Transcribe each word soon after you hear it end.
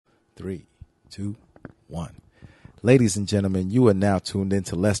3, 2, 1. Ladies and gentlemen, you are now tuned in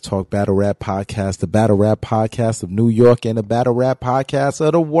to Let's Talk Battle Rap Podcast, the Battle Rap Podcast of New York and the Battle Rap Podcast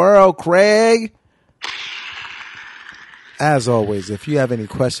of the world, Craig. As always, if you have any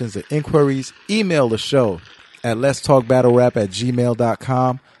questions or inquiries, email the show at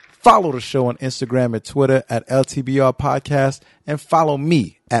letstalkbattlerap@gmail.com. Follow the show on Instagram and Twitter at LTBR Podcast, and follow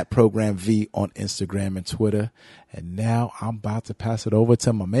me at Program V on Instagram and Twitter. And now I'm about to pass it over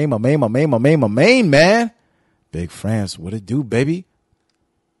to my main man. Big France, what it do, baby?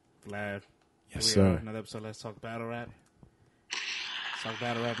 Vlad. Yes, sir. Another episode of Let's Talk Battle Rap. Let's talk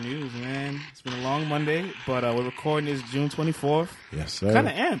Battle Rap news, man. It's been a long Monday, but we're recording this June 24th. Yes, sir. Kind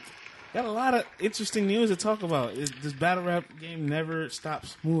of amped. Got a lot of interesting news to talk about. This battle rap game never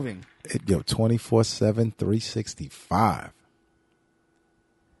stops moving. 24/7, 365.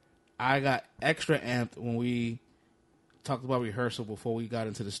 I got extra amped when we talked about rehearsal before we got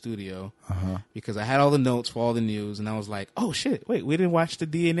into the studio because I had all the notes for all the news, and I was like, oh, shit, wait, we didn't watch the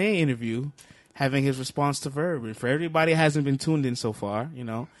DNA interview having his response to Verb. And for everybody who hasn't been tuned in so far, you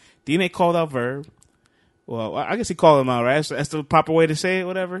know, DNA called out Verb. Well, I guess he called him out, right? That's the proper way to say it,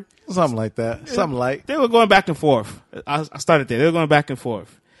 whatever. Something like that. Something like. They were going back and forth. I started there. They were going back and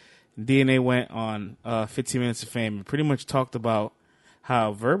forth. DNA went on 15 Minutes of Fame and pretty much talked about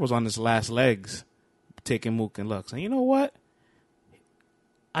how Verb was on his last legs taking Mook and Lux. And you know what?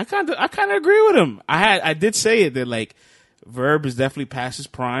 I kind of agree with him. I did say it that, like, Verb is definitely past his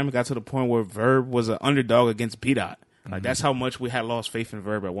prime. It got to the point where Verb was an underdog against P-Dot. Like, that's how much we had lost faith in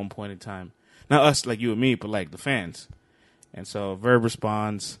Verb at one point in time. Not us, like you and me, but like the fans. And so Verb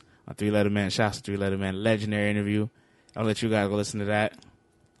responds on Three Letter Man. Shouts to Three Letter Man. Legendary interview. I'll let you guys go listen to that.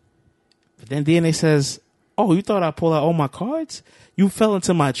 But then DNA says, oh, you thought I pulled out all my cards? You fell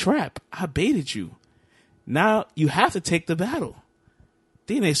into my trap. I baited you. Now you have to take the battle.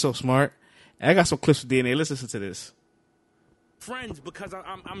 DNA's so smart. And I got some clips with DNA. Let's listen to this. Friends, because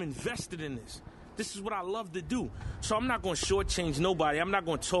I'm invested in this. This is what I love to do. So I'm not going to shortchange nobody. I'm not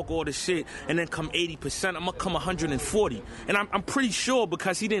going to talk all this shit and then come 80%. I'm going to come 140. And I'm pretty sure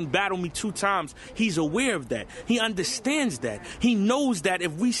because he didn't battle me 2 times, he's aware of that. He understands that. He knows that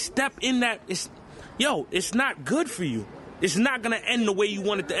if we step in that, it's not good for you. It's not going to end the way you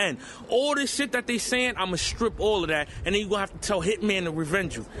want it to end. All this shit that they saying, I'm going to strip all of that. And then you're going to have to tell Hitman to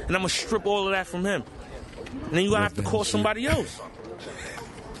revenge you. And I'm going to strip all of that from him. And then you're going to have to call somebody else.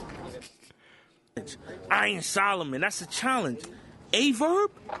 Iron Solomon, that's a challenge. A-Verb?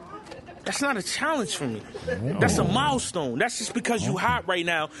 That's not a challenge for me. That's a milestone. That's just because you hot right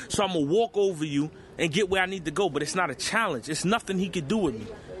now, so I'm going to walk over you and get where I need to go. But it's not a challenge. It's nothing he could do with me.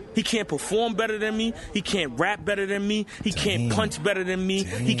 He can't perform better than me. He can't rap better than me. He can't punch better than me.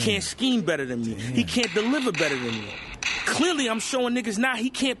 He can't scheme better than me. He can't deliver better than me. Clearly, I'm showing niggas now he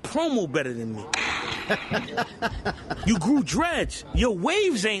can't promo better than me. You grew dreads. Your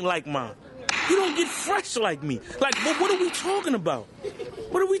waves ain't like mine. You don't get fresh like me. Like, what are we talking about?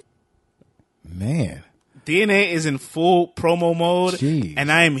 What are we... Man. DNA is in full promo mode, Jeez.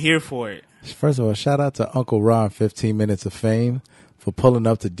 And I am here for it. First of all, shout out to Uncle Ron, 15 Minutes of Fame, for pulling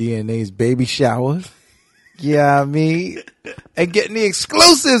up to DNA's baby shower. Yeah, I mean, and getting the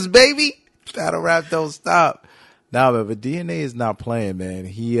exclusives, baby. Battle rap don't stop. Nah, but DNA is not playing, man.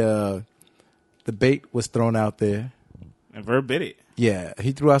 He, the bait was thrown out there. And Verb bit it. Yeah,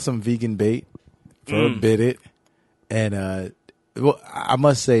 he threw out some vegan bait. Verb bit it. And well, I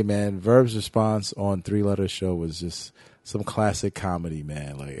must say, man, Verb's response on Three Letter Show was just some classic comedy,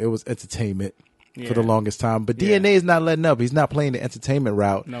 man. Like, it was entertainment for the longest time. But DNA is not letting up. He's not playing the entertainment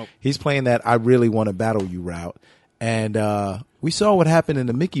route. Nope. He's playing that I really want to battle you route. And we saw what happened in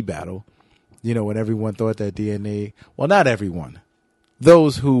the Mickey battle, you know, when everyone thought that DNA, well, not everyone,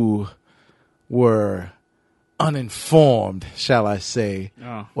 those who were uninformed, shall I say,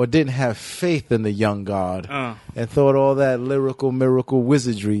 or didn't have faith in the young god and thought all that lyrical miracle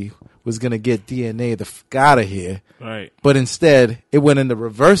wizardry was going to get DNA the fuck out of here. Right. But instead, it went in the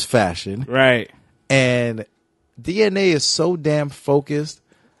reverse fashion. Right. And DNA is so damn focused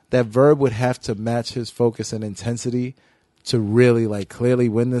that Verb would have to match his focus and intensity to really, like, clearly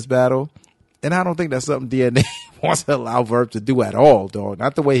win this battle. And I don't think that's something DNA wants to allow Verb to do at all, dog.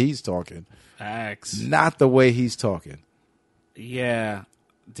 Not the way he's talking. Facts. Not the way he's talking. Yeah.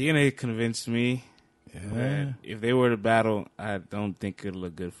 DNA convinced me that if they were to battle, I don't think it'd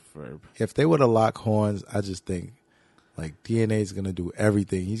look good for Verb. If they were to lock horns, I just think, like, DNA is going to do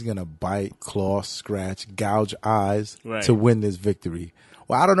everything. He's going to bite, claw, scratch, gouge eyes to win this victory.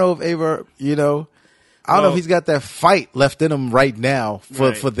 Well, I don't know if Aver, you know, I don't know if he's got that fight left in him right now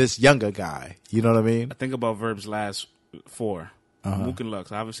for this younger guy. You know what I mean? I think about Verb's last 4. Mook and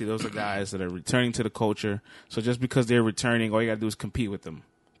Lux. Obviously, those are guys that are returning to the culture. So just because they're returning, all you got to do is compete with them.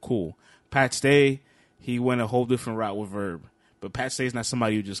 Cool. Pat Stay, he went a whole different route with Verb. But Pat Stay's not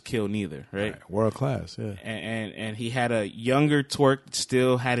somebody you just kill neither, right? World class, yeah. And he had a younger Twerk that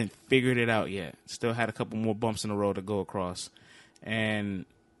still hadn't figured it out yet. Still had a couple more bumps in the road to go across. And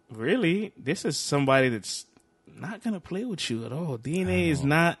really, this is somebody that's not going to play with you at all. DNA is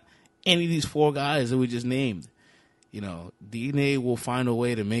not any of these four guys that we just named. You know, DNA will find a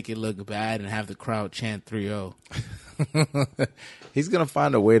way to make it look bad and have the crowd chant 3-0. He's going to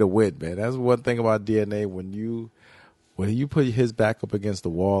find a way to win, man. That's one thing about DNA. When you put his back up against the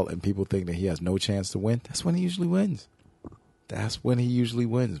wall and people think that he has no chance to win, that's when he usually wins. That's when he usually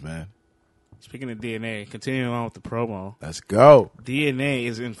wins, man. Speaking of DNA, continuing on with the promo. Let's go. DNA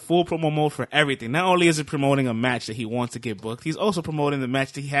is in full promo mode for everything. Not only is it promoting a match that he wants to get booked, he's also promoting the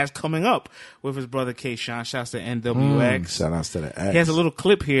match that he has coming up with his brother K-Sean. Shouts to NWX. Shout outs to the X. He has a little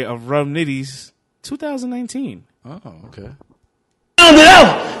clip here of Rub Nitty's 2019. Oh, okay. Found it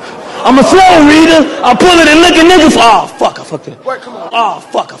out. I'm a flow reader. I pull it and look at niggas. Oh, fuck, I fucked it. Wait, come on. Oh,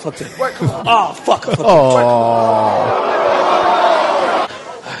 fuck, I fucked it. Wait, come on. Oh, fuck, I fucked it. Oh.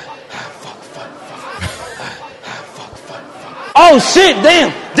 Oh, shit, damn.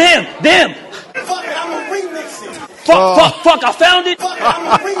 Fuck it, I'ma remix it. Fuck, I found it. Fuck it,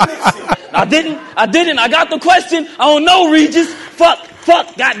 I'ma remix it. I didn't. I got the question. I don't know, Regis. Fuck,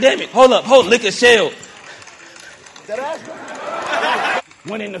 god damn it. Hold up, lick a shell.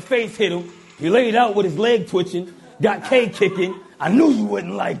 Went in the face, hit him. He laid out with his leg twitching, got K kicking. I knew you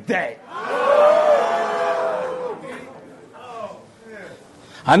wouldn't like that.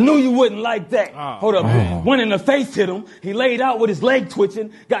 I knew you wouldn't like that. Hold up. Went in the face, hit him. He laid out with his leg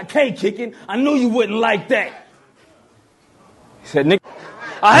twitching, got K kicking. I knew you wouldn't like that. He said, nigga,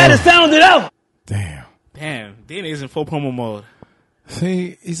 I had to sound it out. Damn. DNA's in full promo mode.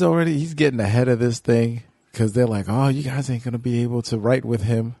 See, he's getting ahead of this thing because they're like, oh, you guys ain't going to be able to write with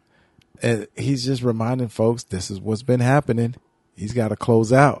him. And he's just reminding folks, this is what's been happening. He's got to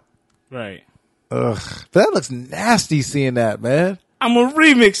close out. Right. Ugh. That looks nasty seeing that, man. I'm going to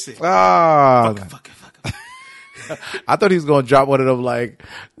remix it. Ah. Fuck it. I thought he was going to drop one of them, like,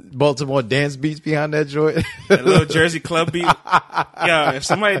 Baltimore dance beats behind that joint. A little Jersey Club beat. Yeah, if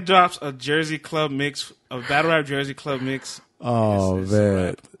somebody drops a Jersey Club mix, a battle rap Jersey Club mix. Oh, it's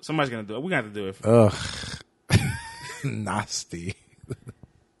man. Somebody's going to do it. We're going to have to do it. Ugh. Nasty.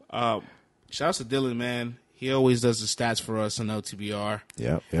 Shouts to Dylan, man. He always does the stats for us on LTBR.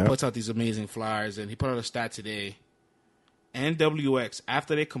 Yep. Puts out these amazing flyers, and he put out a stat today. NWX,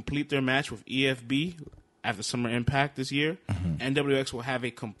 after they complete their match with EFB after Summer Impact this year, NWX will have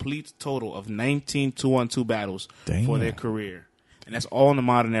a complete total of 19 2-on-2 battles for their career. And that's all in the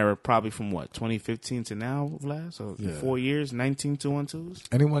modern era, probably from what, 2015 to now, Vlad? So 4 years, 19 2-on-2s?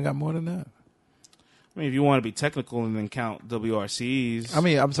 Anyone got more than that? I mean, if you want to be technical and then count WRCs. I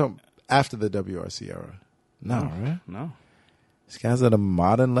mean, I'm talking after the WRC era. No, right? No. These guys are the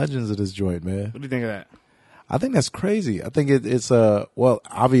modern legends of this joint, man. What do you think of that? I think that's crazy. I think it's well,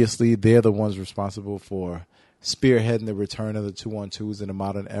 obviously they're the ones responsible for spearheading the return of the 2-on-2s in the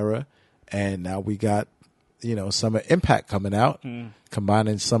modern era. And now we got, Summer Impact coming out,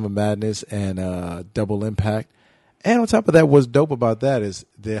 combining Summer Madness and Double Impact. And on top of that, what's dope about that is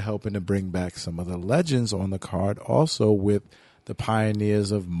they're helping to bring back some of the legends on the card, also with the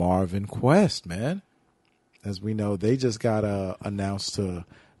pioneers of Marvin Quest, man. As we know, they just got announced to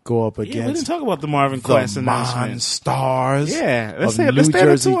go up against. Yeah, we didn't talk about the Marvin Quest announcement. Monstars. Yeah, let's of say New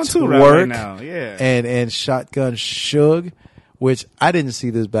Jersey 2-on-2 right now. Yeah, and Shotgun Suge, which I didn't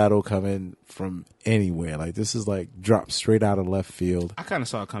see this battle coming from anywhere. Like this is like dropped straight out of left field. I kind of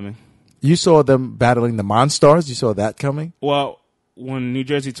saw it coming. You saw them battling the Monstars. You saw that coming. Well, when New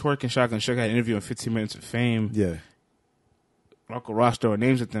Jersey Twerk and Shotgun Suge had an interview in 15 Minutes of Fame, yeah, Uncle Ross threw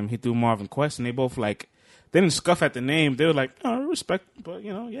names at them. He threw Marvin Quest, and they both they didn't scuff at the name. They were like, "Oh, respect," but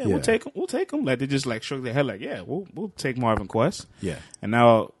we'll take him. We'll take him. Like they just shook their head, like, "Yeah, we'll take Marvin Quest." Yeah. And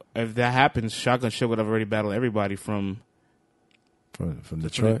now, if that happens, Shotgun Suge would have already battled everybody from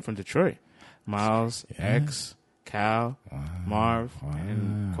Detroit. From Detroit, Miles, X, Cal, Marv,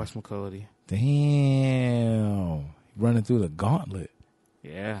 and Quest McCody. Damn, running through the gauntlet.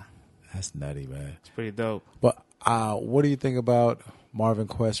 Yeah, that's nutty, man. It's pretty dope. But what do you think about Marvin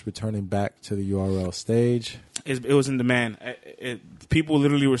Quest returning back to the URL stage? It was in demand. People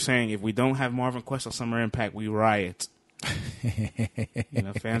literally were saying, if we don't have Marvin Quest on Summer Impact, we riot.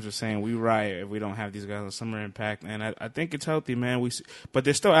 Fans were saying, we riot if we don't have these guys on Summer Impact. And I think it's healthy, man. But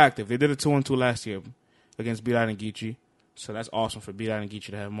they're still active. They did a 2-on-2 last year against B-Dot and Geechee. So that's awesome for B-Dot and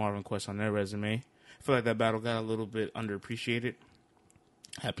Geechee to have Marvin Quest on their resume. I feel like that battle got a little bit underappreciated.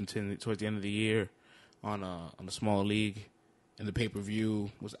 Happened towards the end of the year on a small league, and the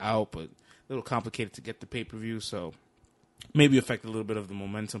pay-per-view was out, but a little complicated to get the pay-per-view, so maybe affect a little bit of the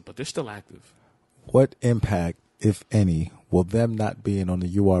momentum, but they're still active. What impact, if any, will them not being on the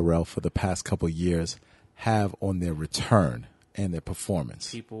URL for the past couple of years have on their return and their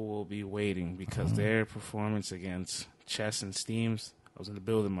performance? People will be waiting because their performance against Chess and Steams, I was in the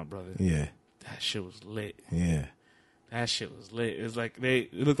building, my brother. Yeah. That shit was lit. Yeah. That shit was lit. It was like they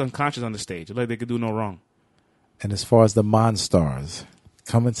looked unconscious on the stage. It looked like they could do no wrong. And as far as the Monstars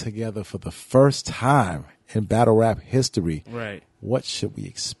coming together for the first time in battle rap history, Right. what should we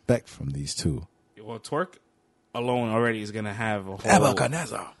expect from these two? Well, Twerk alone already is gonna have a whole.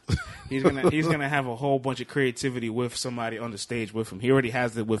 Nebuchadnezzar. He's gonna have a whole bunch of creativity with somebody on the stage with him. He already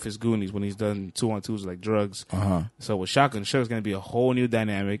has it with his Goonies when he's done 2-on-2s like drugs. So with Shotgun Sugar's gonna be a whole new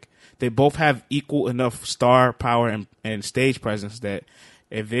dynamic. They both have equal enough star power and stage presence that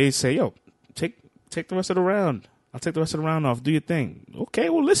if they say, "Yo, take the rest of the round," I'll take the rest of the round off. Do your thing. Okay,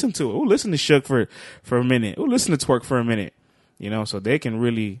 we'll listen to it. We'll listen to Suge for a minute. We'll listen to Twerk for a minute. So they can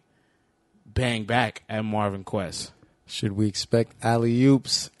really bang back at Marvin Quest. Should we expect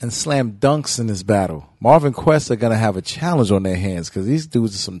alley-oops and slam dunks in this battle? Marvin Quest are going to have a challenge on their hands because these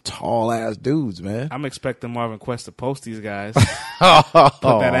dudes are some tall-ass dudes, man. I'm expecting Marvin Quest to post these guys. Put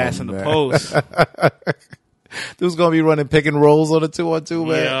that ass in the post. Dude's going to be running pick and rolls on the 2-on-2,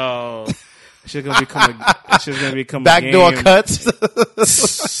 man. Yo. She's gonna become Backdoor a game. cuts.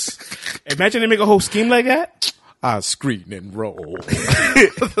 Imagine they make a whole scheme like that. I screen and roll.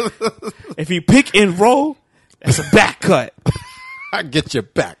 If you pick and roll, that's a back cut. I get your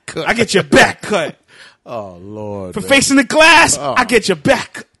back cut. I get your back cut. Oh, Lord. For facing the glass, I get your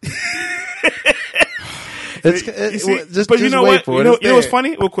back. Just but you know wait what? For You it. know what's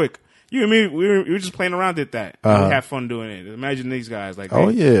funny? Real quick. You and me, we were just playing around at that. We had fun doing it. Imagine these guys. Like, oh,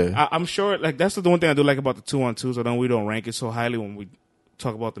 yeah. I'm sure, like, that's the one thing I do like about the 2-on-2s, although we don't rank it so highly when we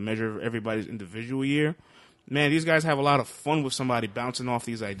talk about the measure of everybody's individual year. Man, these guys have a lot of fun with somebody bouncing off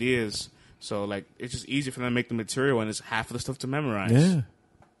these ideas. So, like, it's just easy for them to make the material, and it's half of the stuff to memorize. Yeah.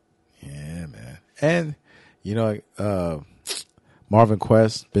 Yeah, man. And, Marvin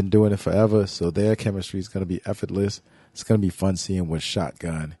Quest been doing it forever, so their chemistry is going to be effortless. It's going to be fun seeing what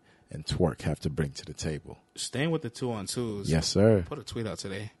Shotgun and Twerk have to bring to the table. Staying with the 2-on-2s. Yes, sir. Put a tweet out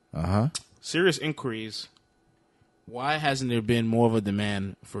today. Uh-huh. Serious inquiries. Why hasn't there been more of a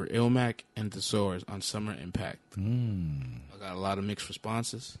demand for Ilmac and Thesaurus on Summer Impact? I got a lot of mixed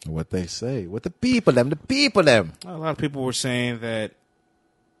responses. What they say. What the people them. A lot of people were saying that,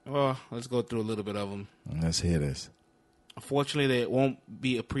 well, let's go through a little bit of them. Let's hear this. Unfortunately, they won't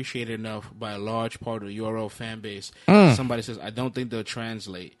be appreciated enough by a large part of the URL fan base. Somebody says, I don't think they'll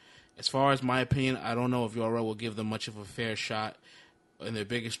translate. As far as my opinion, I don't know if URL will give them much of a fair shot, and their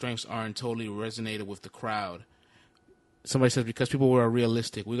biggest strengths aren't totally resonated with the crowd. Somebody says, because people were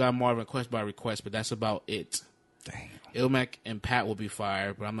realistic. We got Marvin Quest by request, but that's about it. Damn. Ilmac and Pat will be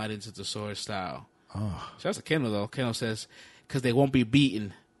fired, but I'm not into the sword style. Oh. Shouts to Kendall, though. Kendall says, because they won't be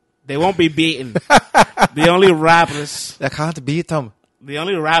beaten. They won't be beaten. The only rappers I can't beat them.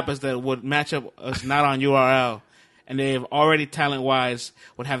 that would match up is not on URL, and they've already talent-wise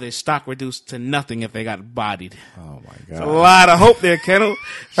would have their stock reduced to nothing if they got bodied. Oh, my There's a God. lot of hope there, Kendall.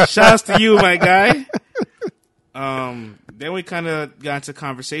 Shouts to you, my guy. Then we kind of got into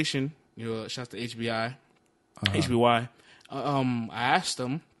conversation. Shouts to HBY. I asked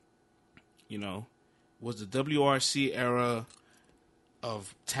them, was the WRC era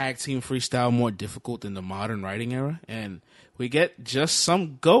of tag team freestyle more difficult than the modern writing era? And we get just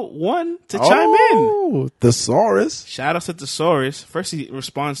some GOAT one to chime in. Oh, Thesaurus. Shout out to Thesaurus. First, he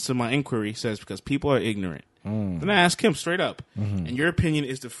responds to my inquiry, says, because people are ignorant. Then I ask him straight up, in your opinion,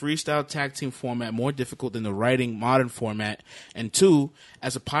 is the freestyle tag team format more difficult than the writing modern format? And two,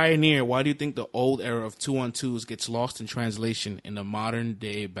 as a pioneer, why do you think the old era of 2-on-2s gets lost in translation in the modern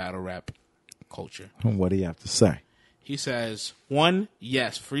day battle rap culture? What do you have to say? He says, one,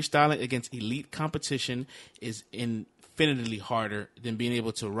 yes, freestyling against elite competition is infinitely harder than being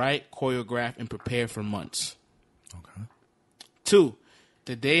able to write, choreograph, and prepare for months. Okay. Two,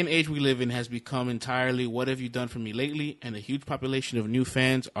 the day and age we live in has become entirely what have you done for me lately, and a huge population of new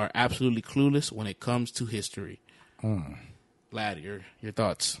fans are absolutely clueless when it comes to history. Lad, your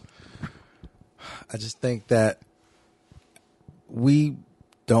thoughts? I just think that we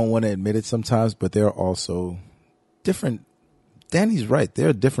don't want to admit it sometimes, but there are also different. Danny's right. There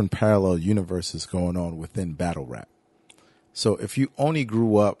are different parallel universes going on within battle rap. So if you only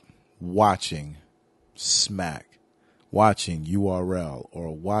grew up watching Smack, watching URL,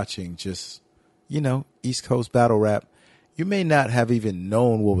 or watching just, East Coast battle rap, you may not have even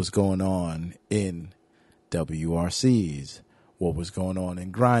known what was going on in WRCs, what was going on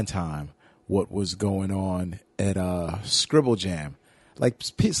in Grind Time, what was going on at Scribble Jam. Like,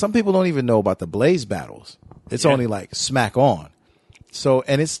 some people don't even know about the Blaze battles. It's only like Smack On. So,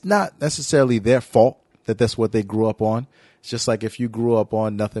 and it's not necessarily their fault that that's what they grew up on. It's just like if you grew up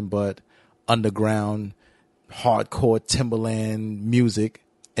on nothing but underground, hardcore Timberland music,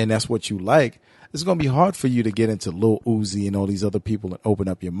 and that's what you like, it's going to be hard for you to get into Lil Uzi and all these other people and open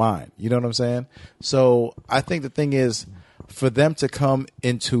up your mind. You know what I'm saying? So I think the thing is, for them to come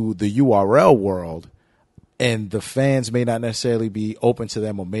into the URL world and the fans may not necessarily be open to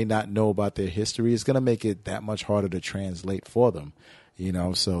them or may not know about their history, it's going to make it that much harder to translate for them. You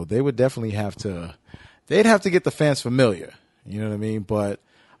know, so they would definitely they'd have to get the fans familiar. You know what I mean? But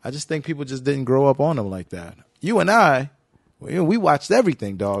I just think people just didn't grow up on them like that. You and I, we watched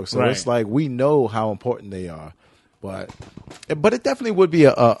everything, dog. So It's like we know how important they are. But it definitely would be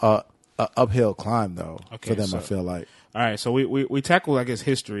a uphill climb, though, for them, I feel like. All right, so we tackled, I guess,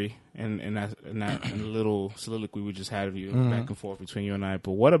 history and that little soliloquy we just had of you back and forth between you and I.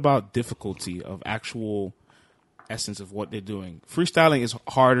 But what about difficulty of actual essence of what they're doing? Freestyling is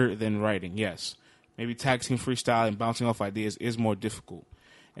harder than writing, yes. Maybe tag team freestyling, bouncing off ideas is more difficult.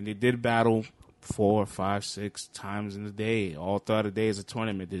 And they did battle 4, 5, 6 times in the day. All throughout the day is a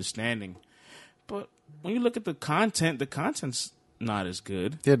tournament. They're standing. But when you look at the content's not as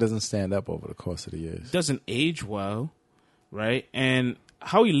good. Yeah, it doesn't stand up over the course of the years. It doesn't age well, right? And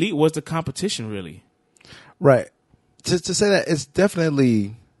how elite was the competition, really? Right. To say that, it's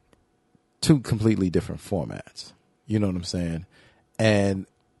definitely two completely different formats. You know what I'm saying? And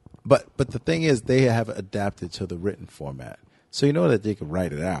but the thing is, they have adapted to the written format, so you know that they could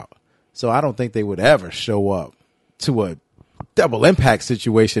write it out. So I don't think they would ever show up to a double impact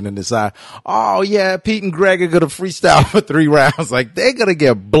situation and decide, oh yeah, Pete and Greg are gonna freestyle for 3 rounds. Like, they're gonna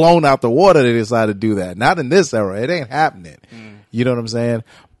get blown out the water. They decide to do that. Not in this era. It ain't happening. You know what I'm saying?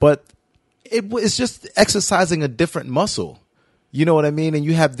 But it's just exercising a different muscle. You know what I mean? And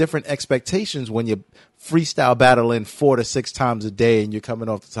you have different expectations when you freestyle battling 4 to 6 times a day and you're coming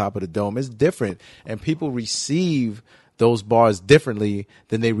off the top of the dome. It's different. And people receive those bars differently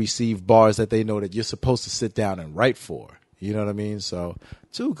than they receive bars that they know that you're supposed to sit down and write for. You know what I mean? So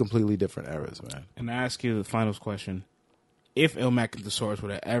 2 completely different eras, man. And I ask you the final question. If Ilmac and Thesaurus were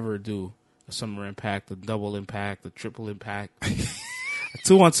to ever do a Summer Impact, a Double Impact, a Triple Impact, a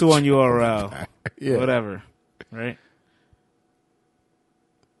 2-on-2 on URL, whatever, right?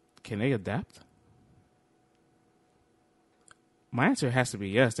 Can they adapt? My answer has to be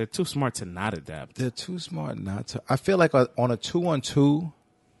yes. They're too smart to not adapt. They're too smart not to. I feel like on a 2-on-2,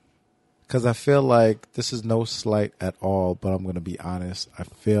 because I feel like, this is no slight at all, but I'm going to be honest. I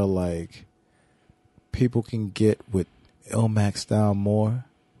feel like people can get with Ilmac style more.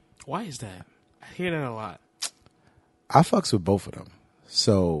 Why is that? I hear that a lot. I fucks with both of them.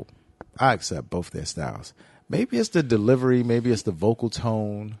 So I accept both their styles. Maybe it's the delivery. Maybe it's the vocal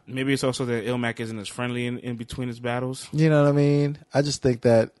tone. Maybe it's also that Ilmac isn't as friendly in between his battles. You know what I mean? I just think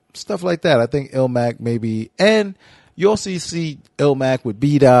that stuff like that. I think Ilmac maybe, and you also see Ilmac with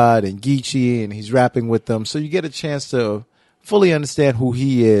B-Dot and Geechee, and he's rapping with them. So you get a chance to fully understand who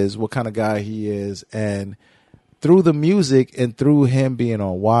he is, what kind of guy he is, and through the music and through him being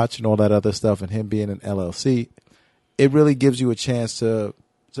on Watch and all that other stuff and him being in LLC, it really gives you a chance to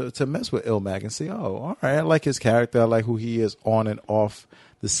mess with Ilmac and say, oh, all right, I like his character. I like who he is on and off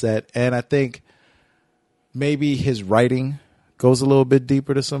the set. And I think maybe his writing goes a little bit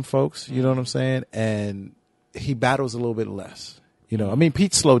deeper to some folks, you know what I'm saying? And he battles a little bit less. You know, I mean,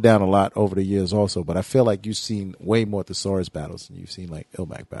 Pete slowed down a lot over the years also, but I feel like you've seen way more Thesaurus battles than you've seen like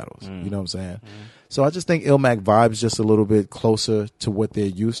Ilmac battles. You know what I'm saying? So I just think Ilmac vibes just a little bit closer to what they're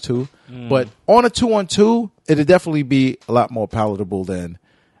used to. But on a 2-on-2, it'd definitely be a lot more palatable than,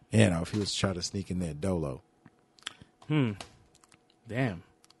 you know, if he was trying to sneak in there Dolo. Damn.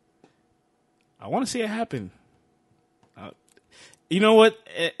 I want to see it happen. You know what?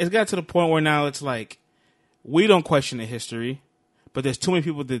 It's got to the point where now it's like, we don't question the history, but there's too many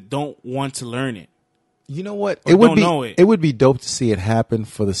people that don't want to learn it. You know what? It would be dope to see it happen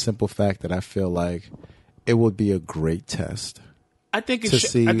for the simple fact that I feel like it would be a great test. I think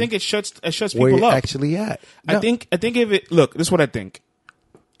it shuts where people you're up. Actually at. No. I think if it look, this is what I think.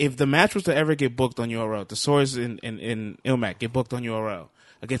 If the match was to ever get booked on URL, the Swords in Ilmac get booked on URL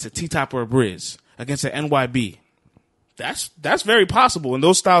against a T-Top or a Briz, against an NYB, that's very possible, and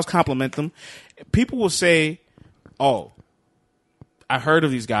those styles complement them. People will say, "Oh, I heard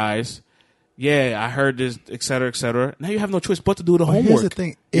of these guys. yeah, I heard this, et cetera, et cetera. Now you have no choice but to do the Well, homework. here's the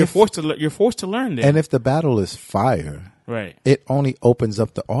thing. You're forced to learn this. And if the battle is fire, right. it only opens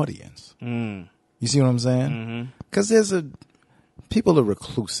up the audience. Mm. You see what I'm saying? Because people are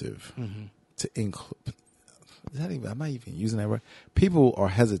reclusive to include. Am I even using that word? People are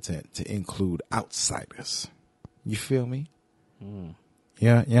hesitant to include outsiders. You feel me?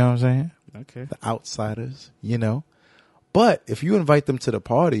 Yeah, you know what I'm saying? Okay. The outsiders, you know. But if you invite them to the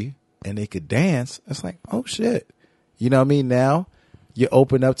party and they could dance, it's like, oh shit. You know what I mean? Now you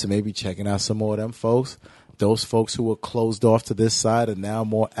open up to maybe checking out some more of them folks. Those folks who were closed off to this side are now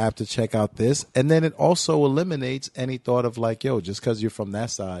more apt to check out this. And then it also eliminates any thought of like, yo, just because you're from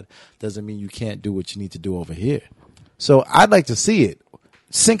that side doesn't mean you can't do what you need to do over here. So I'd like to see it.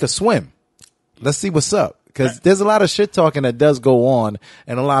 Sink or swim. Let's see what's up. Because there's a lot of shit talking that does go on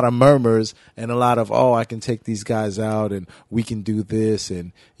and a lot of murmurs and a lot of, oh, I can take these guys out and we can do this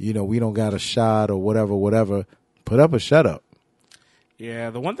and, you know, we don't got a shot or whatever. Put up or shut up.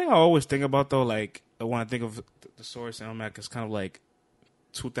 Yeah, the one thing I always think about, though, like, when I think of the Source and Elmac, is kind of like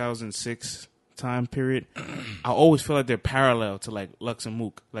 2006 time period. I always feel like they're parallel to, like, Lux and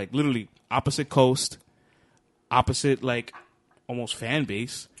Mook. Like, literally opposite coast, opposite, like, almost fan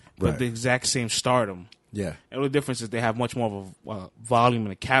base, but the exact same stardom. Yeah. And the difference is they have much more of a volume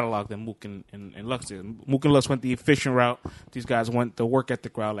and a catalog than Mook and Lux did. Mook and Lux went the efficient route. These guys went the work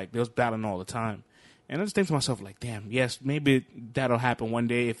ethic route. Like, they was battling all the time. And I just think to myself, like, damn, yes, maybe that'll happen one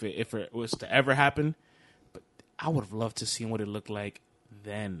day if it was to ever happen. But I would have loved to see what it looked like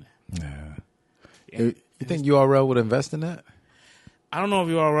then. Yeah. And you think URL would invest in that? I don't know if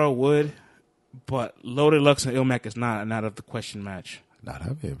URL would, but Loaded Lux and Ilmac is not an out of the question match. Nah,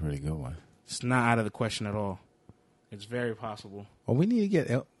 that'd be a pretty good one. It's not out of the question at all. It's very possible. Well, we need to get...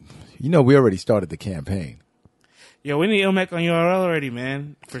 we already started the campaign. Yo, we need Ilmac on URL already,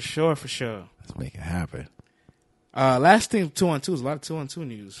 man. For sure. Let's make it happen. Last thing, 2-on-2 is a lot of 2-on-2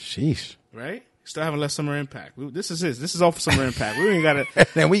 news. Sheesh. Right? Still haven't left Summer Impact. This is all for Summer Impact. We ain't got to...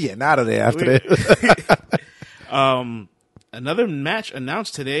 Then we getting out of there after this. Another match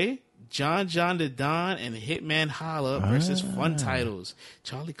announced today. John the Don and Hitman Holla versus Fun Titles.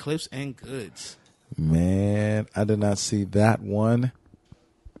 Charlie Clips and Goods. Man, I did not see that one.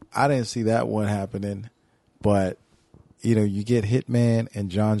 I didn't see that one happening. But, you get Hitman and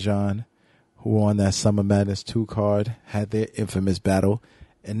John, who on that Summer Madness 2 card had their infamous battle.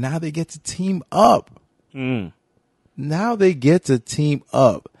 And now they get to team up. Now they get to team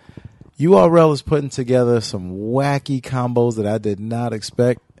up. URL is putting together some wacky combos that I did not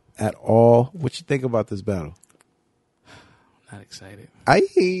expect at all. What you think about this battle? Not excited.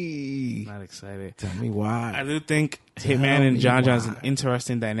 Not excited. Tell me why. I do think Hitman and John is an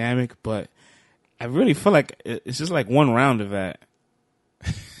interesting dynamic, but I really feel like it's just like one round of that.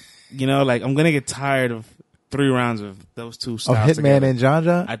 Like I'm gonna get tired of 3 rounds of those two styles. Of Hitman together. and John?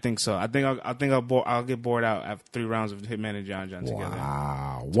 I think so. I think I'll get bored out after 3 rounds of Hitman and John together.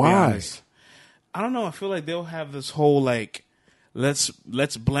 Wow. Why? I don't know. I feel like they'll have this whole like let's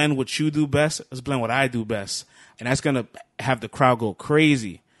blend what you do best. Let's blend what I do best, and that's gonna have the crowd go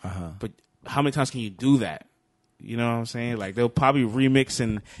crazy. But how many times can you do that? You know what I'm saying? Like they'll probably remix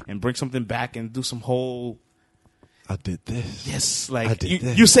and bring something back and do some whole. I did this. Yes, like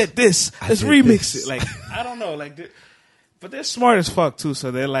you said this. Let's remix it. Like I don't know, like, but they're smart as fuck too.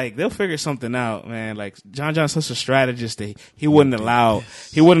 So they'll figure something out, man. Like John's such a strategist that he wouldn't allow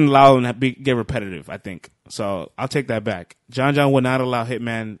them to get repetitive. I think so. I'll take that back. John would not allow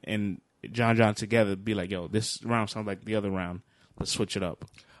Hitman and John together to be like, yo, this round sounds like the other round. Let's switch it up.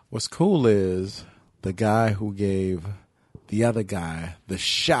 What's cool is the guy who gave the other guy the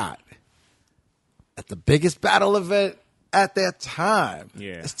shot at the biggest battle event at that time.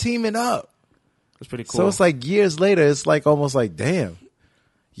 Yeah. It's teaming up. It's pretty cool. So it's like years later, it's like almost like, damn,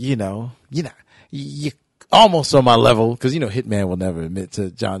 you almost on my level. Cause Hitman will never admit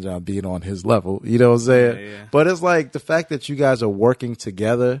to John being on his level. You know what I'm saying? Yeah. But it's like the fact that you guys are working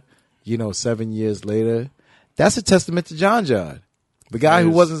together, 7 years later, that's a testament to John. The guy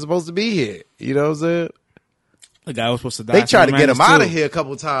who wasn't supposed to be here. You know what I'm saying? The guy was supposed to die. They tried to get him out of here a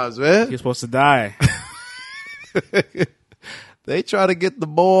couple times, man. He was supposed to die. They try to get the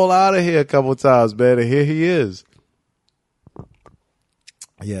ball out of here a couple times, man, and here he is.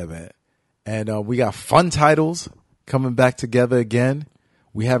 Yeah, man. And we got Fun Titles coming back together again.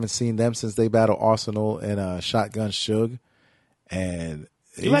 We haven't seen them since they battled Arsenal and Shotgun Suge. And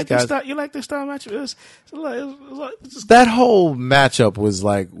You like this style match? That whole matchup was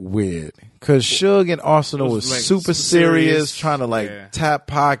like weird because Suge and Arsenal was like super serious, trying to tap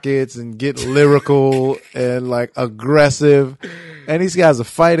pockets and get lyrical and like aggressive, and these guys are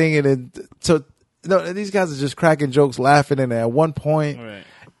fighting, and these guys are just cracking jokes, laughing, and at one point,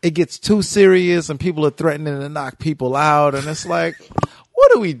 it gets too serious, and people are threatening to knock people out, and it's like,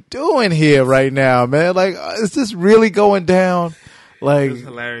 what are we doing here right now, man? Like, is this really going down? Like, it's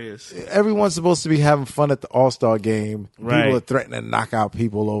hilarious. Everyone's supposed to be having fun at the All-Star game. Right. People are threatening to knock out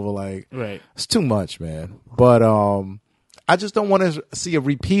people over, like, right. It's too much, man. But I just don't want to see a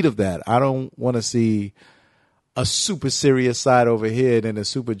repeat of that. I don't want to see a super serious side over here and then a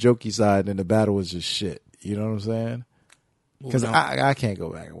super jokey side, and the battle was just shit. You know what I'm saying? Because I can't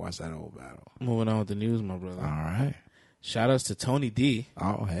go back and watch that whole battle. Moving on with the news, my brother. All right. Shout outs to Tony D.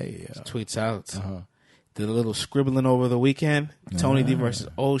 Oh, hey. Tweets out. Did a little scribbling over the weekend. Tony D versus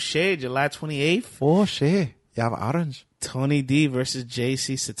O'Shea, July 28th. Oh, shit. You have orange. Tony D versus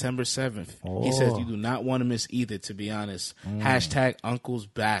JC, September 7th. He says you do not want to miss either, to be honest. Hashtag Uncle's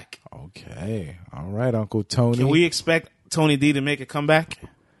back. Okay. All right, Uncle Tony. Can we expect Tony D to make a comeback?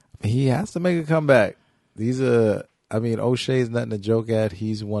 He has to make a comeback. O'Shea's nothing to joke at.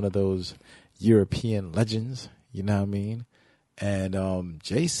 He's one of those European legends. You know what I mean? And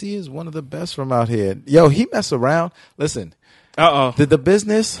JC is one of the best from out here. Yo, he mess around. Listen. The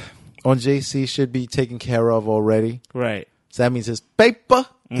business on JC should be taken care of already. Right. So that means his paper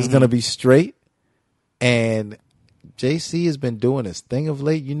is going to be straight. And JC has been doing his thing of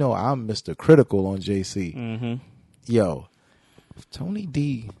late. You know, I'm Mr. Critical on JC. Yo, if Tony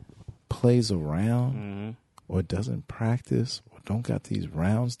D plays around or doesn't practice or don't got these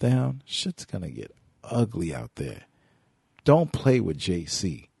rounds down, shit's going to get ugly out there. Don't play with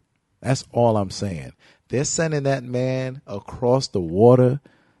JC. That's all I'm saying. They're sending that man across the water.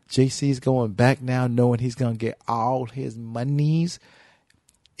 JC's going back now knowing he's going to get all his monies.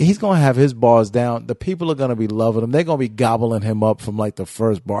 He's going to have his bars down. The people are going to be loving him. They're going to be gobbling him up from like the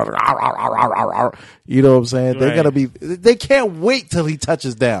first bar. You know what I'm saying? They're going to be, they can't wait till he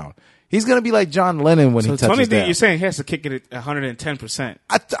touches down. He's going to be like John Lennon when he touches Tony D, down. you're saying he has to kick it at 110%.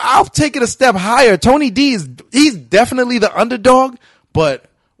 I'll take it a step higher. Tony D he's definitely the underdog, but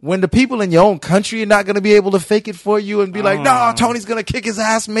when the people in your own country are not going to be able to fake it for you and be like, nah, Tony's going to kick his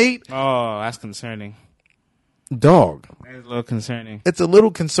ass, mate. Oh, that's concerning. Dog. That's a little concerning. It's a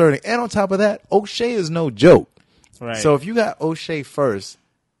little concerning. And on top of that, O'Shea is no joke. Right. So if you got O'Shea first,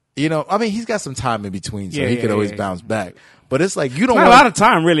 you know, I mean, he's got some time in between, so he could always bounce back. But it's like you don't want a lot of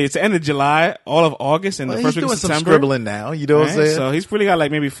time, really. It's the end of July, all of August, and the first week of September. He's doing some scribbling now. You know what I'm saying? So he's really got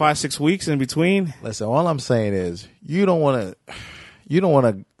like maybe 5-6 weeks in between. Listen, all I'm saying is you don't want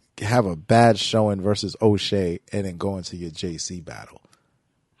to have a bad showing versus O'Shea and then go into your JC battle.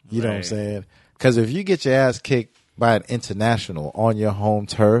 You know what I'm saying? Because if you get your ass kicked by an international on your home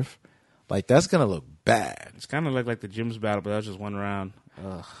turf, like that's gonna look bad. It's kind of like the Jim's battle, but that was just one round.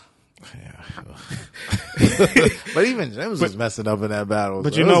 Ugh. Yeah. But even James was messing up in that battle.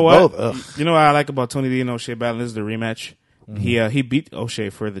 But so you know what? You know what I like about Tony D and O'Shea battle? This is the rematch. He beat O'Shea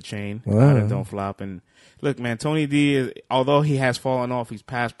for the chain. Don't flop. And look, man, Tony D is, although he has fallen off, he's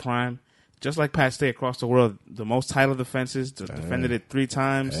past prime. Just like Pat Stay across the world, the most title defenses, defended it 3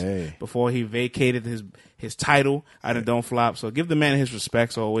 times before he vacated his title out of Don't Flop. So give the man his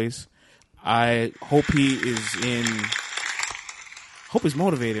respects always. I hope he's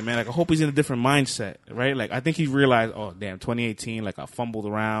motivated, man. Like, I hope he's in a different mindset, right? Like, I think he realized, oh, damn, 2018, like, I fumbled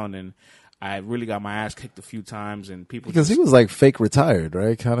around and I really got my ass kicked a few times and people. Because he was like fake retired,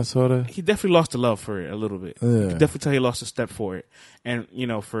 right? Kind of, sort of. He definitely lost the love for it a little bit. Yeah. You could definitely tell he lost a step for it. And, you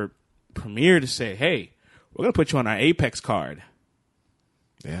know, for Premier to say, hey, we're going to put you on our Apex card.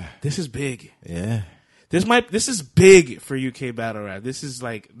 Yeah. This is big. Yeah. This is big for UK Battle Rap. This is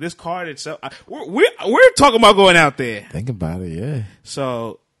like, this card itself. We're talking about going out there. Think about it, yeah.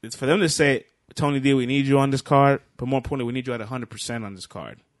 So it's for them to say, Tony D, we need you on this card, but more importantly, we need you at 100% on this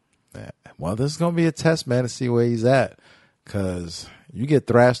card. Yeah. Well, this is going to be a test, man, to see where he's at. Because you get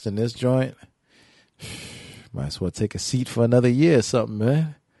thrashed in this joint, might as well take a seat for another year or something,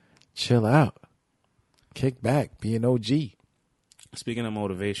 man. Chill out. Kick back. Be an OG. Speaking of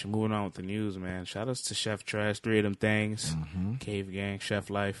motivation, moving on with the news, man. Shout outs to Chef Trash, 3 of them things. Cave Gang, Chef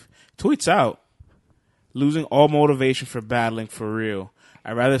Life. Tweets out, losing all motivation for battling for real.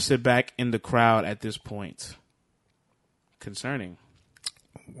 I'd rather sit back in the crowd at this point. Concerning.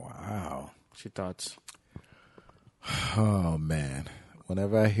 Wow. What's your thoughts? Oh, man.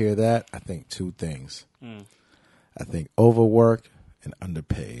 Whenever I hear that, I think 2 things. I think overworked and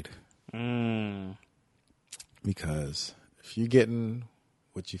underpaid. Because if you're getting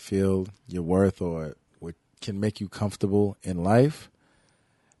what you feel you're worth or what can make you comfortable in life,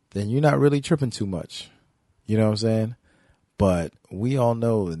 then you're not really tripping too much. You know what I'm saying? But we all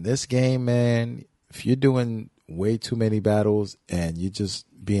know in this game, man, if you're doing way too many battles and you just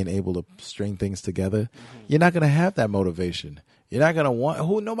being able to string things together, you're not going to have that motivation. You're not going to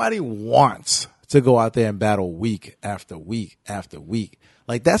want, nobody wants to go out there and battle week after week after week.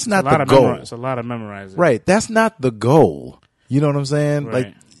 Like, that's not the goal. It's a lot of memorizing. Right. That's not the goal. You know what I'm saying? Right.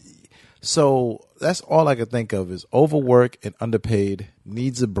 Like, so that's all I could think of is overwork and underpaid,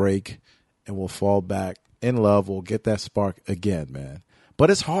 needs a break, and will fall back in love. Will get that spark again, man.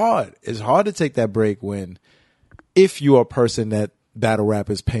 But it's hard. It's hard to take that break if you're a person that battle rap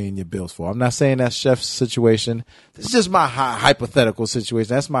is paying your bills for. I'm not saying that's Chef's situation. This is just my hypothetical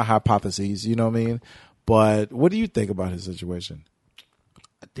situation. That's my hypothesis. You know what I mean? But what do you think about his situation?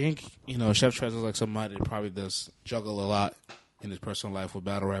 I think, Chef Trez is like somebody that probably does juggle a lot in his personal life with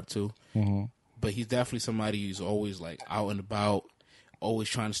battle rap too. Mm-hmm. But he's definitely somebody who's always like out and about, always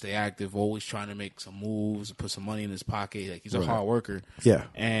trying to stay active, always trying to make some moves, put some money in his pocket. Like, he's a hard worker. Yeah.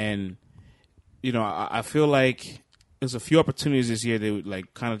 And, I feel like there's a few opportunities this year that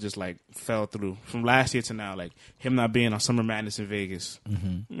like kind of just like fell through from last year to now. Like him not being on Summer Madness in Vegas.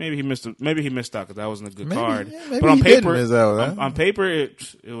 Mm-hmm. Maybe he missed out because that wasn't a good card. Yeah, maybe but on he paper, didn't miss out, huh? on paper,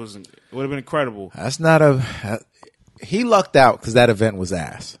 it would have been incredible. That's not he lucked out because that event was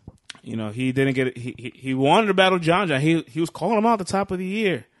ass. He didn't get it. He wanted to battle John John. He was calling him out at the top of the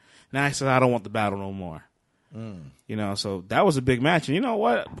year. Now he said, I don't want the battle no more. So that was a big match. And you know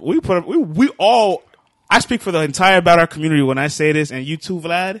what? We all, I speak for the entire battle community when I say this, and you too,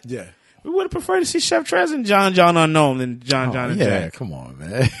 Vlad. Yeah. We would have preferred to see Chef Trez and John Unknown than John and Jack. Come on,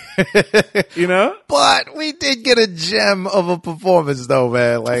 man. But we did get a gem of a performance, though,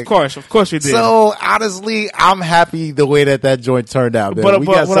 man. Like, of course we did. So honestly, I'm happy the way that joint turned out, man. We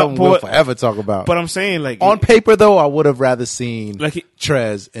got something we'll forever talk about. But I'm saying, like, on paper, though, I would have rather seen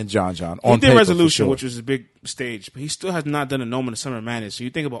Trez and John. On he did paper, Resolution, sure. which was a big stage, but he still has not done a Noman of Summer Madness. So you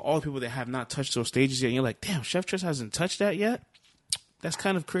think about all the people that have not touched those stages yet, and you're like, damn, Chef Trez hasn't touched that yet? That's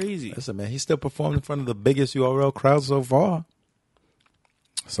kind of crazy. Listen, man, he still performed in front of the biggest URL crowd so far.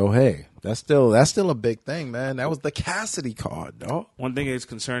 So hey, that's still a big thing, man. That was the Cassidy card, dog. One thing is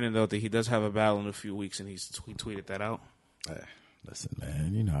concerning though that he does have a battle in a few weeks, and he tweeted that out. Hey, listen,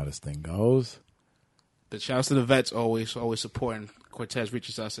 man, you know how this thing goes. But shouts to the vets always supporting. Cortez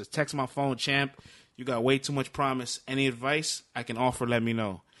reaches out, says, "Text my phone, champ. You got way too much promise. Any advice I can offer, let me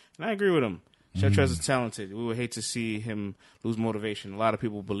know." And I agree with him. Chef Trez is talented. We would hate to see him lose motivation. A lot of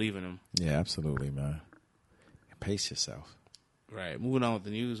people believe in him. Yeah, absolutely, man. Pace yourself. Right. Moving on with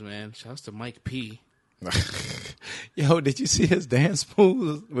the news, man. Shouts to Mike P. Yo, did you see his dance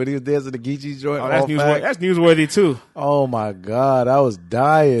moves when he was dancing the Geechee joint? Oh, that's newsworthy too. Oh my God, I was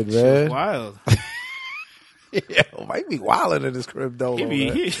dying, man. Shit was wild. Yeah, might be wilding in his crib though.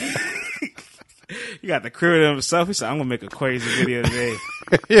 He got the crib to himself. He said, "I'm gonna make a crazy video today."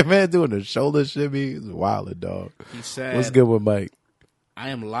 Yeah, man, doing the shoulder shimmy is wilding, dog. He said, "What's good with Mike?" I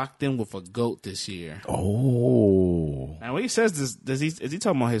am locked in with a GOAT this year. Oh. Now, when he says this, is he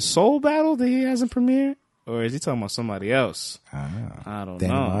talking about his soul battle that he hasn't premiered? Or is he talking about somebody else? I don't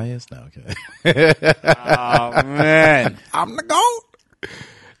Danny know. Myers? No, okay. Oh, man. I'm the GOAT.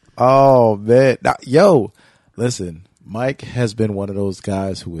 Oh, man. Now, listen, Mike has been one of those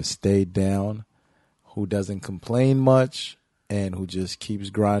guys who has stayed down, who doesn't complain much, and who just keeps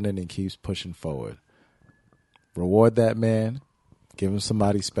grinding and keeps pushing forward. Reward that man. Give him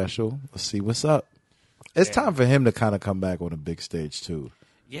somebody special. Let's see what's up. It's time for him to kind of come back on a big stage, too.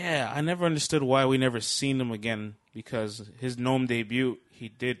 Yeah, I never understood why we never seen him again, because his Gnome debut, he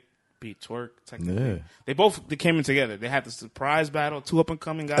did beat Twerk, technically. Yeah. They came in together. They had the surprise battle, two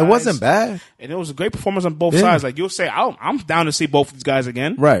up-and-coming guys. It wasn't bad. And it was a great performance on both sides. Like, you'll say, I'm down to see both of these guys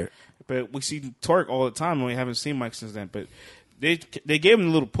again. Right. But we see Twerk all the time, and we haven't seen Mike since then. But they gave him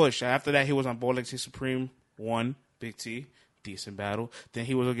a little push. After that, he was on Bow Legacy Supreme, won, Big T, decent battle. Then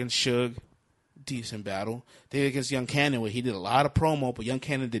he was against Suge, decent battle. Then against Young Cannon, where he did a lot of promo, but Young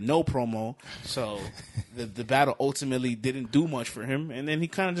Cannon did no promo. So the battle ultimately didn't do much for him. And then he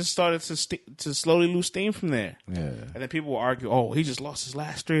kind of just started to slowly lose steam from there. Yeah. And then people will argue, oh, he just lost his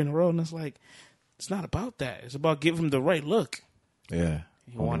last 3 in a row. And it's like, it's not about that. It's about giving him the right look. Yeah.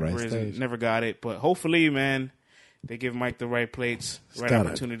 He won Prison, never got it. But hopefully, man, they give Mike the right plates, right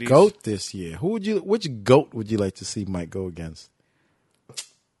opportunities. GOAT this year. Which GOAT would you like to see Mike go against?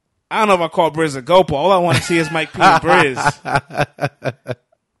 I don't know if I call Briz a GOAT, but all I want to see is Mike P and Briz.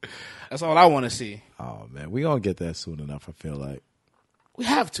 That's all I want to see. Oh, man. We're going to get that soon enough, I feel like. We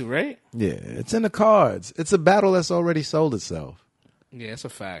have to, right? Yeah. It's in the cards. It's a battle that's already sold itself. Yeah, it's a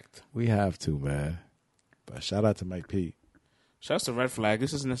fact. We have to, man. But shout out to Mike P. Shouts to Red Flag.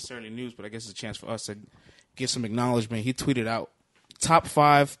 This isn't necessarily news, but I guess it's a chance for us to get some acknowledgement. He tweeted out top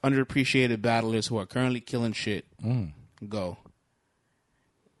 5 underappreciated battlers who are currently killing shit. Go.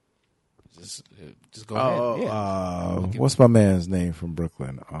 Just go ahead. Yeah. What's my man's name from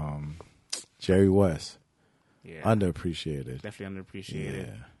Brooklyn? Jerry West. Yeah. Underappreciated. Definitely underappreciated.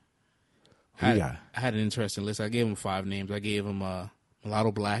 Yeah. I had an interesting list. I gave him 5 names. I gave him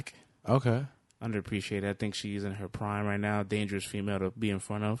Mulatto Black. Okay. Underappreciated. I think she's in her prime right now. Dangerous female to be in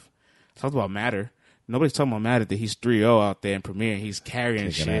front of. Talked about Matter. Nobody's talking about Matter that he's 3-0 out there in Premier. He's carrying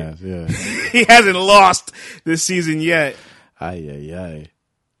Kicking shit. ass, yeah. He hasn't lost this season yet. Aye.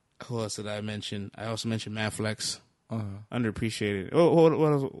 Who else did I mention? I also mentioned Matt Flex. Underappreciated.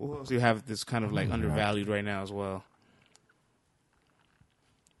 What else do you have that's kind of like undervalued right now as well?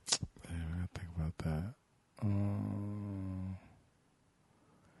 Yeah, I gotta think about that.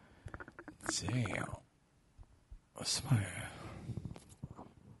 Damn. What's my...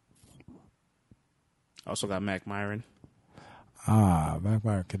 Also got Mac Myron. Mac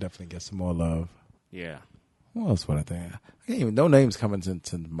Myron could definitely get some more love. Yeah. What else would I think? I can't even, no names coming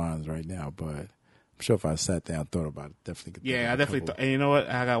to mind right now, but I'm sure if I sat down and thought about it, definitely could. Yeah, I definitely thought. And you know what?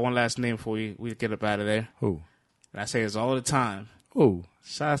 I got one last name for you. We get up out of there. Who? And I say this all the time. Who?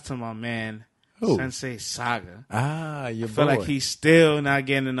 Shouts to my man, Who? Sensei Saga. Your I feel boy. like he's still not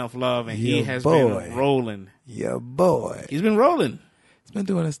getting enough love, and he Your has boy. been rolling. Your boy. He's been rolling. He's been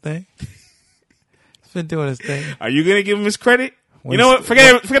doing his thing. He's been doing his thing. Are you gonna give him his credit? You know what?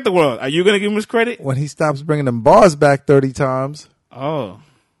 Forget the world. Are you gonna give him his credit? When he stops bringing them bars back 30 times. Oh,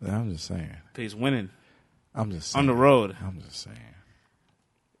 I'm just saying. he's winning I'm just saying. on the road. I'm just saying.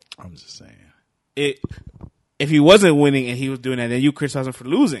 If he wasn't winning and he was doing that, then you criticize him for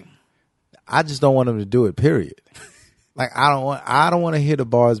losing. I just don't want him to do it, period. Like, I don't want to hear the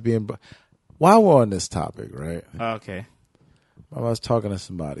bars being... While we're on this topic, right? Okay. I was talking to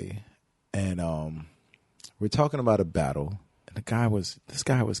somebody, and we're talking about a battle, and this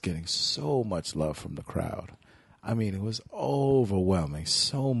guy was getting so much love from the crowd. I mean, it was overwhelming,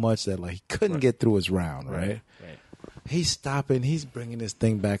 so much that like he couldn't get through his round, right? He's stopping, he's bringing this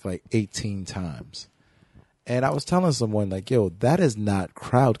thing back like 18 times. And I was telling someone like, yo, that is not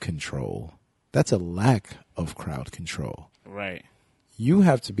crowd control. That's a lack of crowd control. Right. You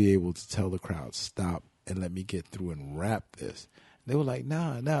have to be able to tell the crowd, stop and let me get through and wrap this. They were like,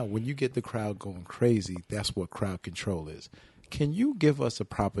 nah. When you get the crowd going crazy, that's what crowd control is. Can you give us a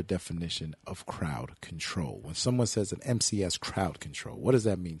proper definition of crowd control? When someone says an MCS crowd control, what does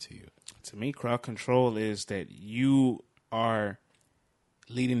that mean to you? To me, crowd control is that you are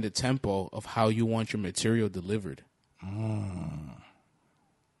leading the tempo of how you want your material delivered.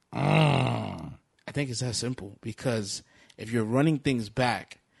 I think it's that simple, because if you're running things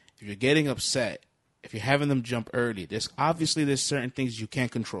back, if you're getting upset, if you're having them jump early, there's certain things you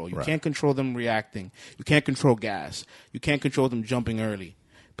can't control. You can't control them reacting. You can't control gas. You can't control them jumping early.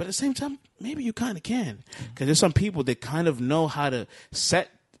 But at the same time, maybe you kind of can, because there's some people that kind of know how to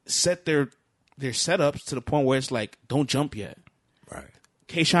set their setups to the point where it's like, don't jump yet. Right.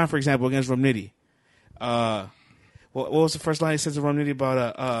 K-Shine, for example, against Romnitty. What was the first line he said to Romnitty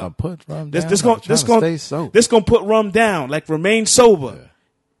about? Put rum This down. gonna put rum down, like remain sober. Yeah.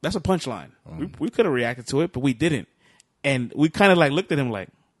 That's a punchline. We could have reacted to it, but we didn't, and we kind of like looked at him like,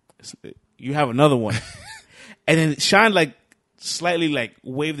 "You have another one," and then Shine like slightly like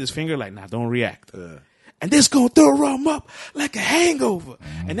waved his finger like, "Nah, don't react." And this gonna throw rum up like a hangover,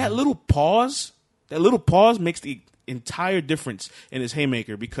 and that little pause makes the entire difference in his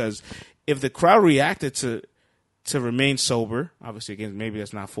haymaker, because if the crowd reacted to remain sober, obviously again maybe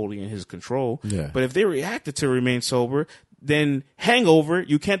that's not fully in his control, but if they reacted to remain sober, then hangover,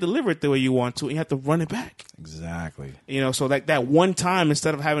 you can't deliver it the way you want to, and you have to run it back. Exactly. So like that one time,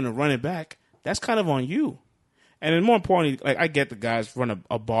 instead of having to run it back, that's kind of on you. And then more importantly, like I get the guys run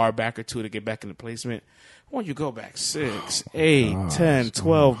a bar back or two to get back into placement. When you go back 6, 8, 10,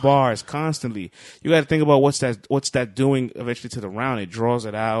 12 bars constantly, you got to think about what's that doing eventually to the round. It draws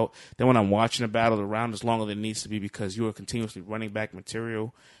it out. Then when I'm watching a battle, the round is longer than it needs to be because you are continuously running back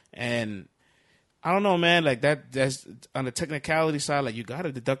material. And I don't know, man. Like that's on the technicality side. Like you got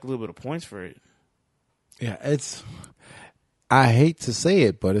to deduct a little bit of points for it. Yeah, I hate to say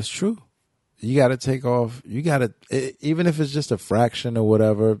it, but it's true. You got to take off. You got to, even if it's just a fraction or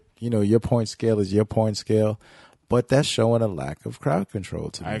whatever, your point scale is your point scale, but that's showing a lack of crowd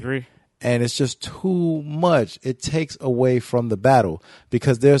control to me. I agree. And it's just too much. It takes away from the battle,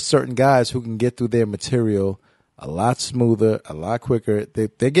 because there's certain guys who can get through their material a lot smoother, a lot quicker. They're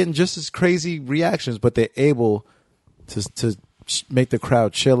getting just as crazy reactions, but they're able to make the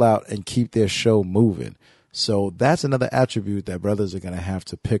crowd chill out and keep their show moving. So that's another attribute that brothers are going to have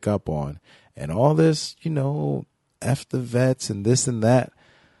to pick up on. And all this, F the vets and this and that.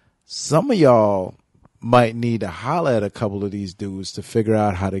 Some of y'all might need to holler at a couple of these dudes to figure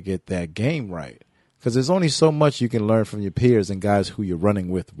out how to get that game right. Because there's only so much you can learn from your peers and guys who you're running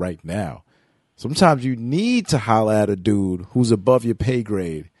with right now. Sometimes you need to holler at a dude who's above your pay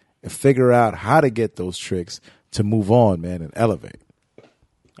grade and figure out how to get those tricks to move on, man, and elevate.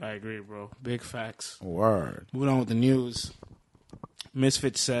 I agree, bro. Big facts. Word. Moving on with the news.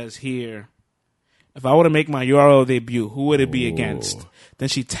 Misfit says here, if I were to make my URL debut, who would it be against? Then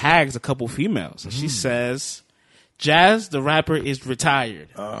she tags a couple females. And she says, Jazz, the rapper, is retired.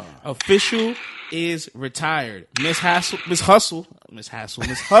 Official is retired. Miss Hustle,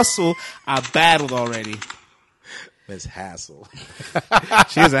 I battled already. Miss Hassle.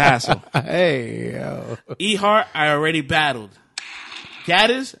 She is a hassle. Hey, yo. E-Heart, I already battled.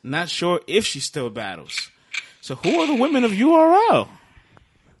 Gaddis, not sure if she still battles. So who are the women of URL?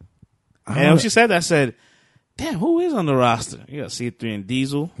 And when she said that, I said, damn, who is on the roster? You got C3 and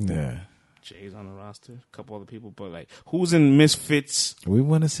Diesel. Yeah. Jay's on the roster. A couple other people. But, like, who's in Misfits? We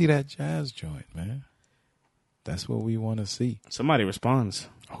want to see that Jazz joint, man. That's what we want to see. Somebody responds.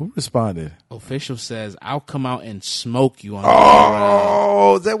 Who responded? Official says, I'll come out and smoke you on the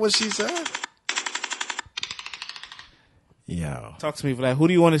Oh, is that what she said? Yo. Talk to me for that. Who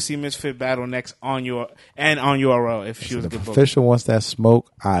do you want to see Misfit battle next on URL if she was a If good book? Official wants that smoke,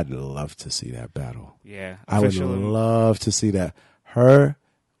 I'd love to see that battle. Yeah. I would love to see that. Her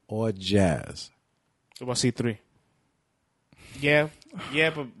or Jazz. What about C3? Yeah,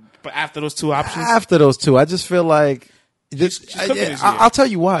 but after those two options? After those two, I just feel like... She's cooking this year. I'll tell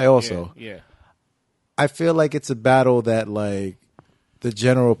you why also. Yeah. I feel like it's a battle that, like, the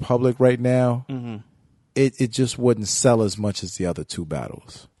general public right now, it just wouldn't sell as much as the other two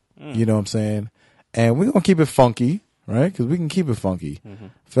battles. You know what I'm saying? And we're going to keep it funky, right? Because we can keep it funky.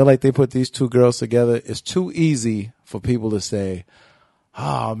 Feel like they put these two girls together. It's too easy for people to say,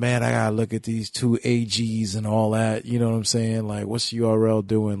 oh, man, I got to look at these two AGs and all that. You know what I'm saying? Like, what's URL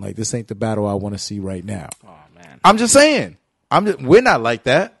doing? Like, this ain't the battle I want to see right now. Oh, man. I'm just saying. We're not like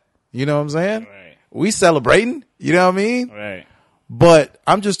that. You know what I'm saying? Right. We celebrating. You know what I mean? Right. But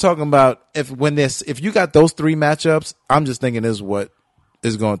I'm just talking about if you got those three matchups, I'm just thinking this is what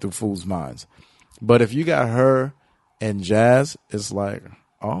is going through fools' minds. But if you got her and Jazz, it's like,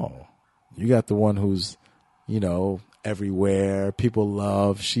 oh, you got the one who's, you know, everywhere, people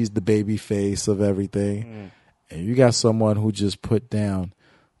love, she's the baby face of everything. And you got someone who just put down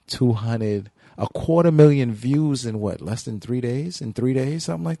 250,000 views in what, less than 3 days? In 3 days,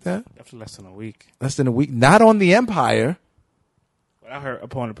 something like that? After less than a week. Less than a week. Not on the Empire. Without her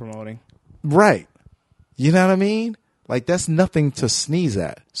opponent promoting. Right. You know what I mean? Like, that's nothing to sneeze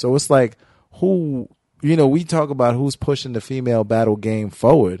at. So it's like, who, you know, we talk about who's pushing the female battle game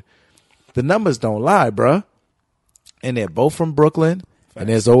forward. The numbers don't lie, bruh. And they're both from Brooklyn. And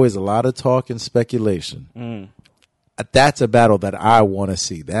there's always a lot of talk and speculation. That's a battle that I want to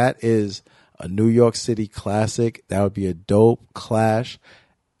see. That is a New York City classic. That would be a dope clash.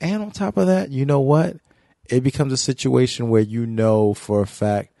 And on top of that, you know what? It becomes a situation where you know for a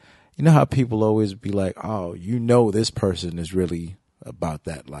fact, you know how people always be like, oh, you know this person is really about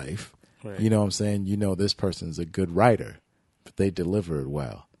that life. Right. You know what I'm saying? You know this person's a good writer, but they deliver it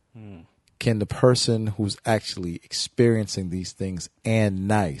well. Can the person who's actually experiencing these things and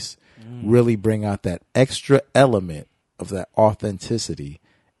nice really bring out that extra element of that authenticity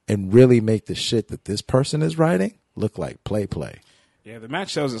and really make the shit that this person is writing look like play? Yeah, the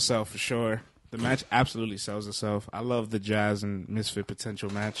match sells itself for sure. The match absolutely sells itself. I love the Jazz and Misfit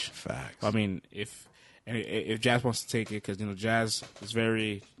potential match. Facts. I mean, if Jazz wants to take it, because, you know, Jazz is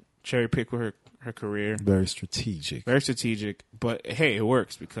very cherry pick with her career. Very strategic. Very strategic. But, hey, it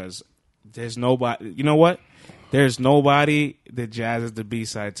works because there's nobody. You know what? There's nobody that Jazz is the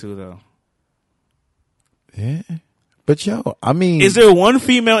B-side to, though. Yeah. But, yo, I mean. Is there one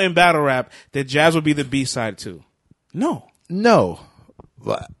female in battle rap that Jazz would be the B-side to? No. No.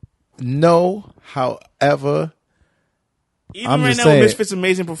 No, however. Even I'm right just now, saying, with Misfit's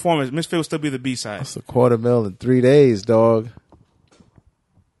amazing performance, Misfit will still be the B-side. That's $250,000 in 3 days, dog.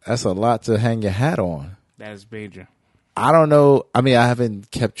 That's a lot to hang your hat on. That is major. I don't know. I mean, I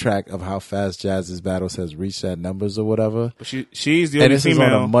haven't kept track of how fast Jazz's battles has reached that numbers or whatever. But she's the And only this female.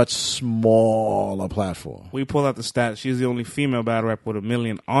 is on a much smaller platform. We pull out the stats. She's the only female battle rap with 1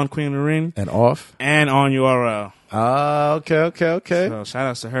 million on Queen of the Ring And off? and on URL. Ah, okay. So shout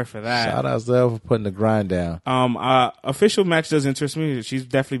outs to her for that. Shout outs to her for putting the grind down. Official match does interest me. She's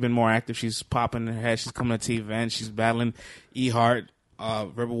definitely been more active. She's popping her head. She's coming to events. She's battling E-Heart,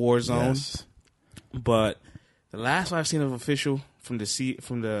 Rebel Warzone. Yes. But The last one I've seen of official from the C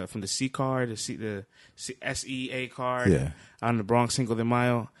card, the SEA card on the Bronx Cinco de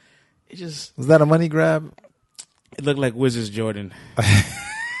Mayo. It just Was that a money grab? It looked like Wizards Jordan.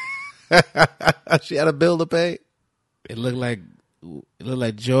 She had a bill to pay. It looked like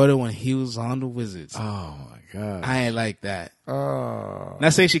Jordan when he was on the Wizards. Oh my god! I ain't like that. Oh,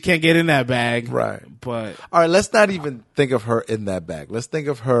 Not saying she can't get in that bag, right? But all right, let's not even think of her in that bag. Let's think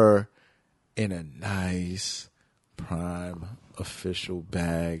of her in a nice prime official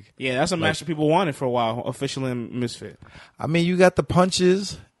bag. Yeah, that's a match that people wanted for a while. Official and Misfit. I mean, you got the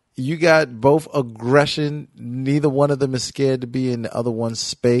punches. You got both aggression. Neither one of them is scared to be in the other one's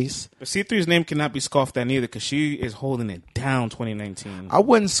space. But C3's name cannot be scoffed at neither because she is holding it down 2019. I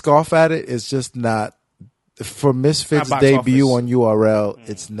wouldn't scoff at it. It's just not. For Misfits' Not box debut office. on URL,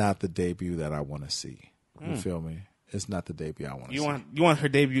 it's not the debut that I want to see. You feel me? It's not the debut I want to see. You want her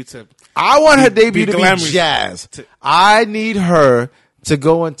debut to... I want her debut to be glamorous. Jazz. I need her to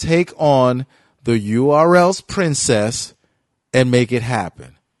go and take on the URL's princess and make it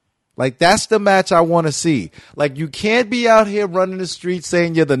happen. Like, that's the match I want to see. Like, you can't be out here running the streets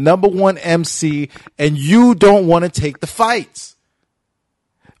saying you're the number one MC and you don't want to take the fights.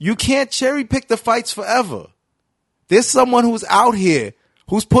 You can't cherry pick the fights forever. There's someone who's out here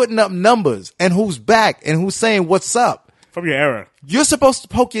who's putting up numbers and who's back and who's saying what's up. From your era. You're supposed to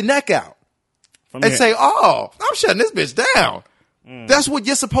poke your neck out and say, oh, I'm shutting this bitch down. That's what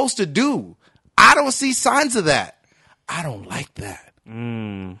you're supposed to do. I don't see signs of that. I don't like that.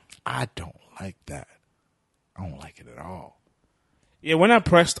 I don't like that. I don't like it at all. Yeah, we're not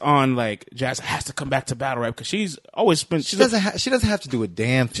pressed on like Jazz has to come back to battle rap because she's always been. She doesn't have to do a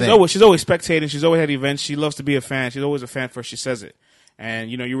damn thing. She's always spectating. She's always at events. She loves to be a fan. She's always a fan first. She says it, and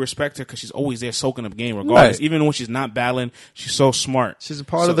you respect her because she's always there soaking up game regardless. Right. Even when she's not battling, she's so smart. She's a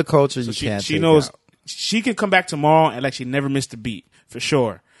part of the culture. You can't. She take knows out. she can come back tomorrow and like she never missed a beat for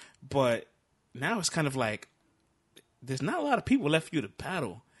sure. But now it's kind of like there's not a lot of people left for you to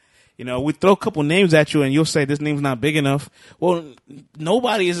battle. We throw a couple names at you and you'll say this name's not big enough. Well,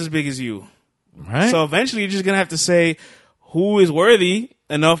 nobody is as big as you. Right. So eventually you're just going to have to say who is worthy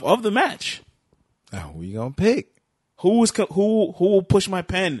enough of the match. Now, who you going to pick? Who will push my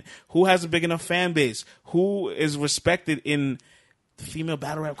pen? Who has a big enough fan base? Who is respected in the female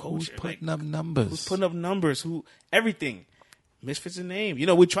battle rap culture? Who's putting up numbers? Who's putting up numbers? Everything. Misfit's a name.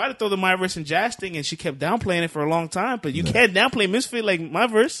 We tried to throw the Myverse and Jazz thing and she kept downplaying it for a long time, but you can't downplay Misfit like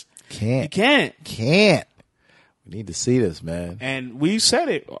Myverse. Can't. You can't. We need to see this, man. And we said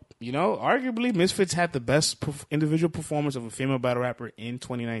it. Arguably, Misfits had the best individual performance of a female battle rapper in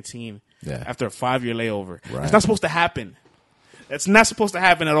 2019 after a 5-year layover. Right. It's not supposed to happen. That's not supposed to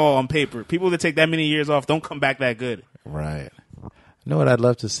happen at all on paper. People that take that many years off don't come back that good. Right. You know what I'd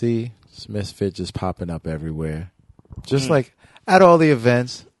love to see? Misfit just popping up everywhere. Just like at all the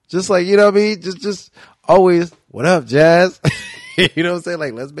events. Just like, you know what I mean? Just always, what up, Jazz? You know what I'm saying?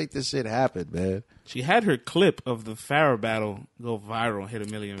 Like, let's make this shit happen, man. She had her clip of the Farrah battle go viral, hit 1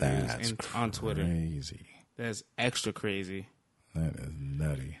 million That's views on Twitter. Crazy. That's extra crazy. That is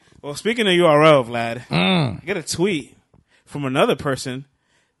nutty. Well, speaking of URL, Vlad, I get a tweet from another person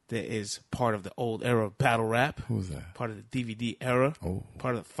that is part of the old era of battle rap. Who's that? Part of the DVD era. Oh.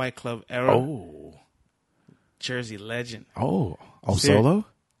 Part of the Fight Club era. Oh. Jersey legend. Oh, Ser- Solo?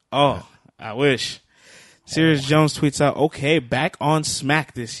 Oh, I wish. Sirius Jones tweets out, okay, back on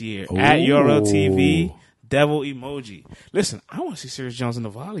Smack this year. At URL TV, devil emoji. Listen, I want to see Sirius Jones in the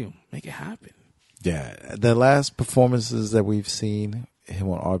volume. Make it happen. Yeah. The last performances that we've seen him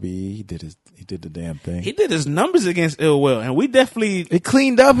on RBE, he did the damn thing. He did his numbers against Ill Will, and we definitely It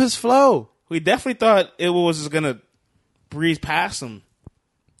cleaned up his flow. thought Ill Will was just going to breeze past him.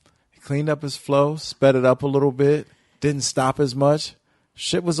 He cleaned up his flow, sped it up a little bit, didn't stop as much.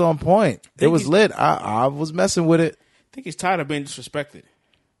 Shit was on point. It was lit. I was messing with it. I think he's tired of being disrespected.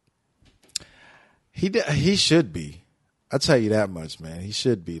 He should be. I'll tell you that much, man. He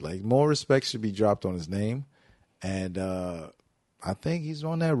should be. Like, more respect should be dropped on his name. And I think he's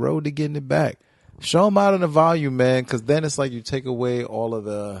on that road to getting it back. Show him out in the volume, man, because then it's like you take away all of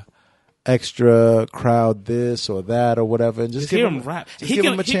the extra crowd this or that or whatever. And just give him rap. Just give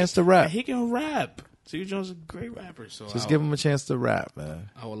him a chance to rap. He can rap. Sirius Jones is a great rapper. So Just give him a chance to rap, man.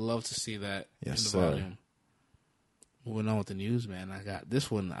 I would love to see that Yes, in the sir. volume. Moving on with the news, man. I got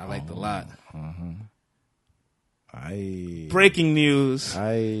this one I liked a lot. Breaking news.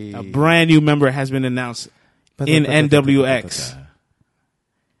 A brand new member has been announced in NWX.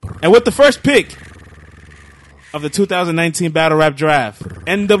 And with the first pick of the 2019 Battle Rap Draft,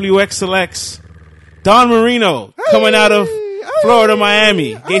 NWX selects Don Marino coming out of Florida,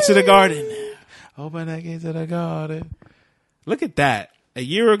 Miami, Gates of the Garden. Open that gate to the garden. Look at that. A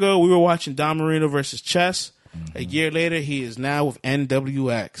year ago, we were watching Don Marino versus Chess. A year later, he is now with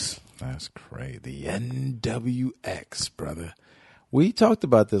NWX. That's crazy. The NWX, brother. We talked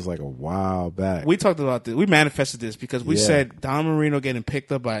about this like a while back. We talked about this. We manifested this because we said Don Marino getting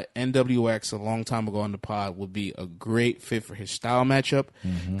picked up by NWX a long time ago on the pod would be a great fit for his style matchup.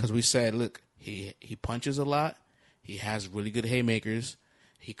 Because we said, look, he punches a lot. He has really good haymakers.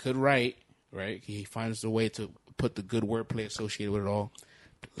 He could write, right? He finds a way to put the good wordplay associated with it all.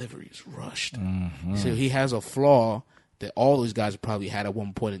 Delivery is rushed. So he has a flaw that all those guys probably had at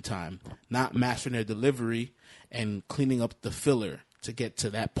one point in time. Not mastering their delivery and cleaning up the filler to get to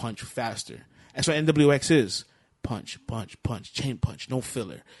that punch faster. That's what NWX is. Punch, punch, punch, chain punch, no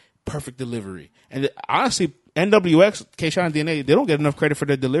filler. Perfect delivery. And honestly, NWX, K-Shine and DNA, they don't get enough credit for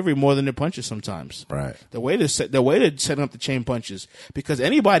their delivery more than their punches sometimes. Right. The way they're setting up the chain punches. Because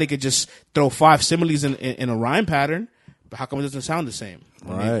anybody could just throw 5 similes in a rhyme pattern, but how come it doesn't sound the same?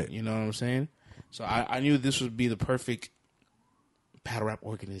 Right. You know what I'm saying? So I knew this would be the perfect battle rap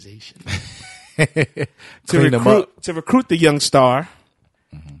organization. to recruit the young star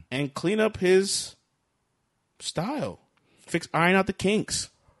and clean up his style, iron out the kinks.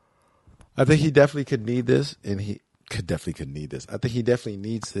 I think he definitely could need this, and he could need this. I think he definitely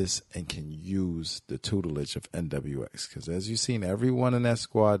needs this and can use the tutelage of NWX because, as you've seen, everyone in that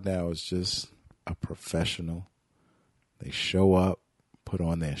squad now is just a professional. They show up, put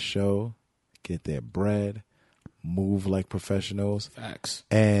on their show, get their bread, move like professionals. Facts.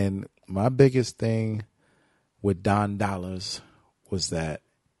 And my biggest thing with Don Dollars was that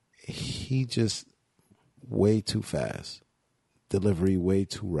he just way too fast. Delivery way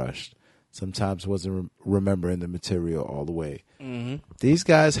too rushed. Sometimes wasn't remembering the material all the way. These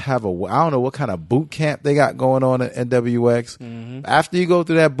guys have I don't know what kind of boot camp they got going on at NWX. After you go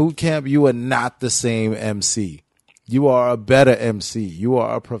through that boot camp, you are not the same MC. You are a better MC. You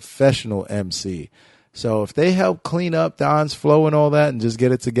are a professional MC. So if they help clean up Don's flow and all that and just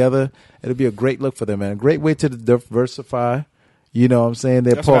get it together, it'll be a great look for them, and a great way to diversify, you know what I'm saying,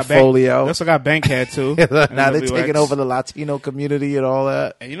 their portfolio. That's what got Bankhead, too. Now they're taking over the Latino community and all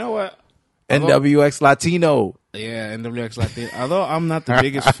that. And you know what? NWX Latino. Yeah, NWX Latino. Although I'm not the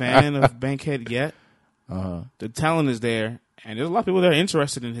biggest fan of Bankhead yet, the talent is there, and there's a lot of people that are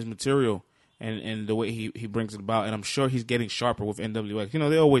interested in his material and the way he brings it about, and I'm sure he's getting sharper with NWX. You know,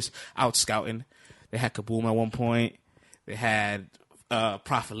 they're always out scouting. They had Kaboom at one point. They had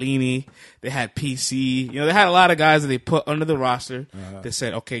Profilini. They had PC. You know, they had a lot of guys that they put under the roster. They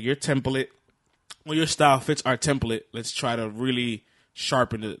said, okay, your template, well, your style fits our template. Let's try to really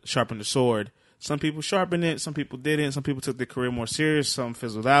sharpen the sword. Some people sharpened it. Some people didn't. Some people took their career more serious. Some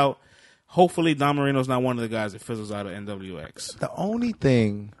fizzled out. Hopefully, Don Marino's not one of the guys that fizzles out of NWX. The only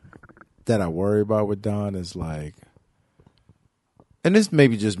thing that I worry about with Don is like, and this may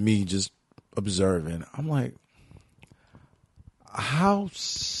be just me just observing, I'm like, how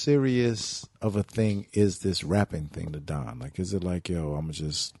serious of a thing is this rapping thing to Don? Like, is it like, yo, I'm gonna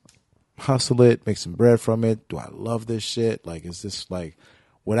just hustle it, make some bread from it? Do I love this shit? Like, is this like,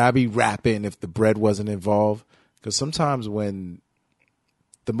 would I be rapping if the bread wasn't involved? Because sometimes when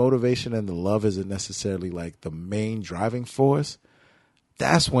the motivation and the love isn't necessarily like the main driving force,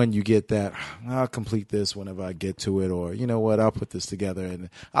 that's when you get that, I'll complete this whenever I get to it, or you know what, I'll put this together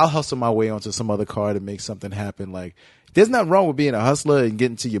and I'll hustle my way onto some other card and make something happen. Like, there's nothing wrong with being a hustler and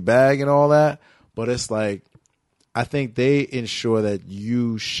getting to your bag and all that, but it's like, I think they ensure that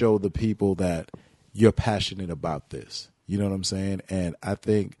you show the people that you're passionate about this. You know what I'm saying? And I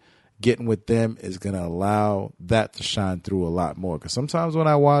think getting with them is going to allow that to shine through a lot more. Because sometimes when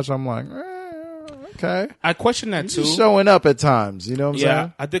I watch, I'm like, okay. I question that too. He's showing up at times. You know what I'm saying? Yeah,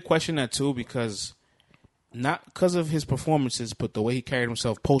 I did question that too because not because of his performances, but the way he carried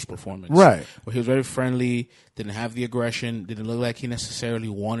himself post-performance. Right. Where he was very friendly, didn't have the aggression, didn't look like he necessarily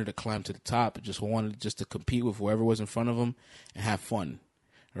wanted to climb to the top. He just wanted just to compete with whoever was in front of him and have fun,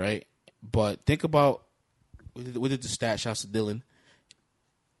 right? But think about, we did the stat, shouts to Dylan.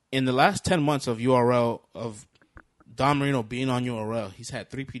 In the last 10 months of URL, of Don Marino being on URL, he's had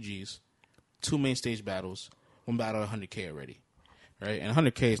 3 PGs, 2 main stage battles, 1 battle at 100K already. Right, and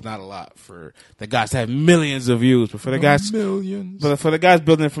 100K is not a lot for the guys to have millions of views, but for the guys, millions. But for the guys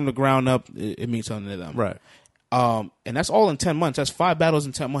building it from the ground up, it means something to them. Right. And that's all in 10 months. That's 5 battles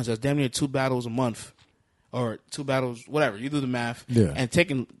in 10 months. That's damn near 2 battles a month, or 2 battles, whatever. You do the math. Yeah. And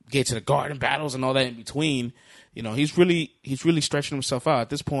get to the garden battles and all that in between. You know, he's really stretching himself out. At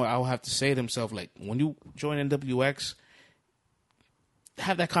this point, I will have to say to himself, like, when you join NWX,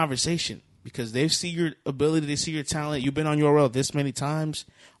 have that conversation. Because they see your ability, they see your talent. You've been on URL this many times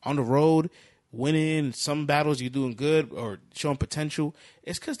on the road. winning some battles, you're doing good or showing potential,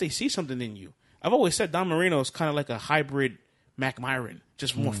 it's because they see something in you. I've always said Don Marino is kind of like a hybrid Mac Myron,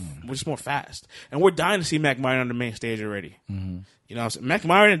 just more fast. And we're dying to see Mac Myron on the main stage already. You know, Mac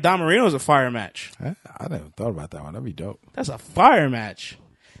Myron and Don Marino is a fire match. I never thought about that one. That'd be dope. That's a fire match.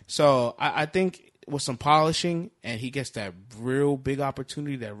 So I think with some polishing and he gets that real big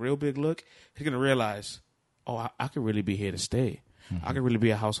opportunity, that real big look, he's going to realize, oh, I could really be here to stay. I could really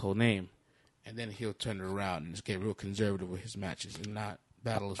be a household name. And then he'll turn it around and just get real conservative with his matches and not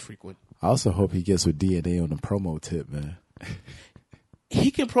battle as frequent. I also hope he gets with DNA on the promo tip, man.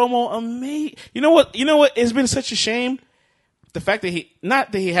 He can promo amazing. You know what? It's been such a shame. The fact that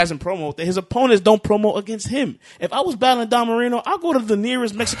not that he hasn't promoted, that his opponents don't promote against him. If I was battling Don Marino, I'll go to the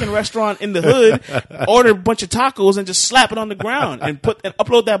nearest Mexican restaurant in the hood, order a bunch of tacos, and just slap it on the ground and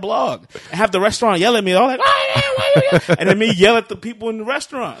upload that blog and have the restaurant yell at me. All like, and then me yell at the people in the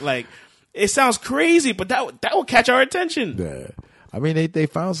restaurant. Like, it sounds crazy, but that will catch our attention. Yeah. I mean, they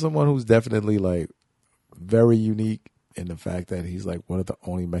found someone who's definitely like very unique in the fact that he's like one of the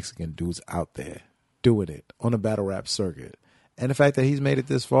only Mexican dudes out there doing it on the battle rap circuit. And the fact that he's made it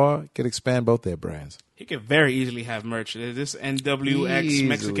this far could expand both their brands. He could very easily have merch. This NWX Easily,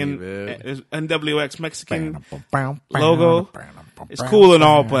 Mexican man. NWX Mexican logo. It's cool and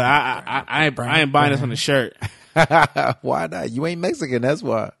all, but I ain't buying this on the shirt. Why not? You ain't Mexican, that's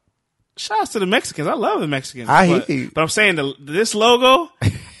why. Shouts to the Mexicans. I love the Mexicans. I hear you. But I'm saying this logo,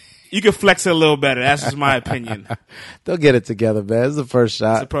 you can flex it a little better. That's just my opinion. They'll get it together, man. It's the first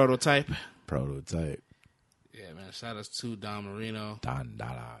shot. It's a prototype. Yeah, man. Shout outs to Don Marino. Don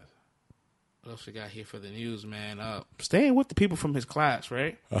Dada. What else we got here for the news, man? Staying with the people from his class,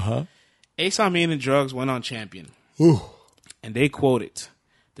 right? Uh-huh. Ace Amin and Drugs went on Champion. Ooh. And they quoted,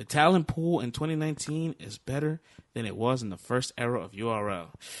 "The talent pool in 2019 is better than it was in the first era of URL."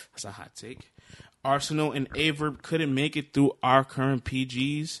 That's a hot take. Arsenal and Averb couldn't make it through our current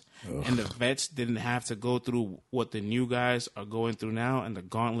PGs, and the vets didn't have to go through what the new guys are going through now, and the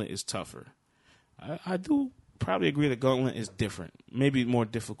gauntlet is tougher. I do probably agree the gauntlet is different, maybe more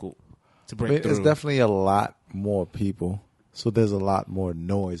difficult to break through. There's definitely a lot more people, so there's a lot more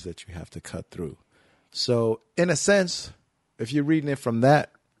noise that you have to cut through. So, in a sense, if you're reading it from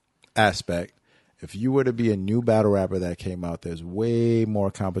that aspect, if you were to be a new battle rapper that came out, there's way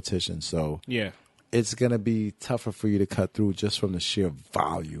more competition. So yeah, it's going to be tougher for you to cut through just from the sheer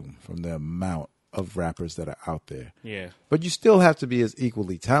volume, from the amount of rappers that are out there. Yeah. But you still have to be as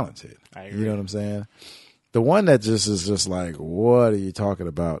equally talented. I agree. You know what I'm saying? The one that just is just like, what are you talking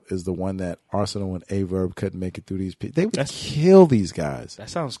about, is the one that Arsenal and Averb couldn't make it through these people. They would kill these guys. That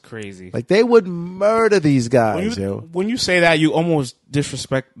sounds crazy. Like, they would murder these guys, when you say that, you almost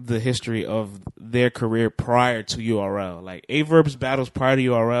disrespect the history of their career prior to URL. Like, Averb's battles prior to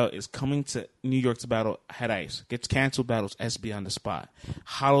URL is coming to New York to battle Head Ice. Gets canceled battles, SB on the spot.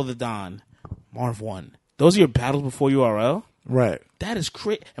 Hollow the Don, Marv 1. Those are your battles before URL? Right. That is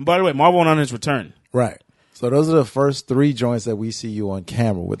crazy. And by the way, Marv 1 on his return. Right. So those are the first 3 joints that we see you on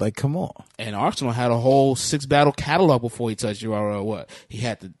camera with. Like, come on. And Arsenal had a whole 6-battle catalog before he touched URL. What? He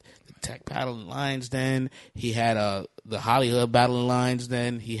had the Tech Battle in Lines then. He had the Hollywood Battle in Lines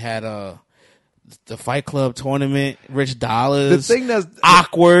then. He had the Fight Club tournament, Rich Dollars. The thing that's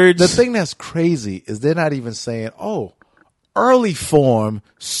awkward. The thing that's crazy is they're not even saying, oh, early form,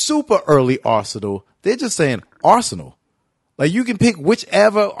 super early Arsenal. They're just saying Arsenal. Like, you can pick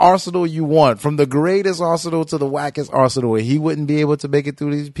whichever Arsenal you want, from the greatest Arsenal to the wackest Arsenal, and he wouldn't be able to make it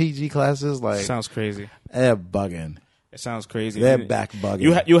through these PG classes. Like, sounds crazy. They're bugging. It sounds crazy. They're back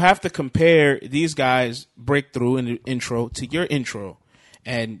bugging. You have to compare these guys' breakthrough in the intro to your intro.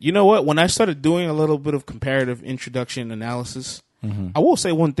 And you know what? When I started doing a little bit of comparative introduction analysis, I will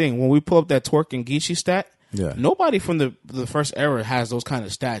say one thing. When we pull up that Twerk and Geechee stat, nobody from the first era has those kind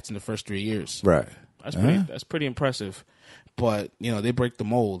of stats in the first 3 years. Right. That's pretty impressive. But, you know, they break the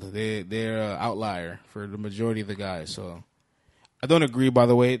mold. They're an outlier for the majority of the guys. So I don't agree, by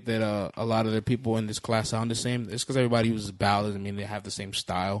the way, that a lot of the people in this class sound the same. It's because everybody uses ballads. I mean, they have the same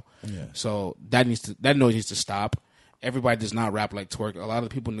style. Yeah. So that noise needs to stop. Everybody does not rap like Twerk. A lot of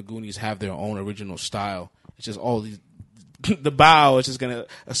the people in the Goonies have their own original style. It's just all these. The bow is just going to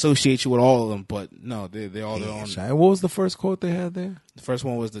associate you with all of them. But no, they're all their own. And what was the first quote they had there? The first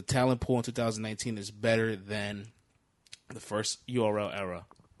one was, the talent pool in 2019 is better than the first URL era.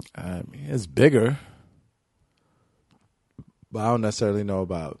 I mean, it's bigger, but I don't necessarily know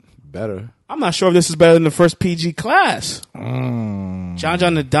about better. I'm not sure if this is better than the first PG class. John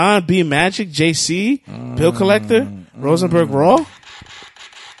the Don, B Magic, JC, Bill Collector, Rosenberg Raw.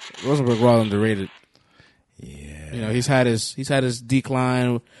 Rosenberg Raw underrated. Yeah. You know, he's had his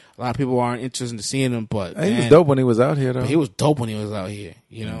decline. A lot of people aren't interested in seeing him, but He was dope when he was out here, though. He was dope when he was out here,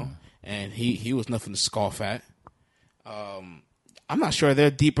 you know, and he was nothing to scoff at. I'm not sure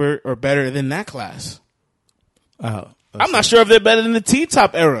they're deeper or better than that class. I'm not sure if they're better than the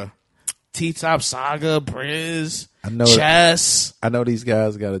T-Top era. T-Top, Saga, Briz, Chess. I know these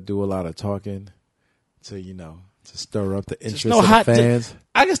guys got to do a lot of talking to stir up the interest no of the fans.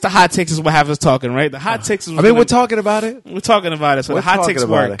 I guess the hot takes is what have us talking, right? The hot takes is we're talking about it. We're talking about it, so the hot takes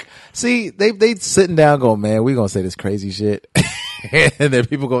work. See, they sitting down going, man, we going to say this crazy shit. And then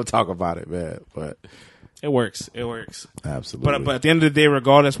people going to talk about it, man. But it works. Absolutely. But at the end of the day,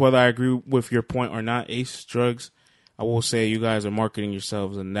 regardless whether I agree with your point or not, Ace Drugs, I will say you guys are marketing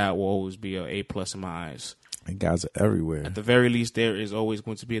yourselves, and that will always be an A+ in my eyes. And guys are everywhere. At the very least, there is always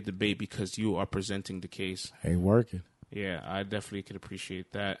going to be a debate because you are presenting the case. Ain't working. Yeah, I definitely could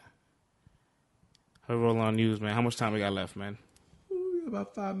appreciate that. How roll on news, man? How much time we got left, man?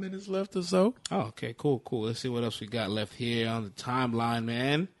 About 5 minutes left or so. Oh, okay, cool. Let's see what else we got left here on the timeline,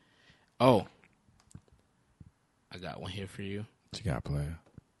 man. Oh, I got one here for you. What you got, player?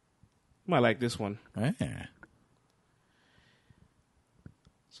 You might like this one. Yeah.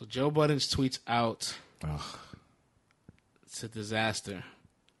 So Joe Budden's tweets out. Oh. It's a disaster.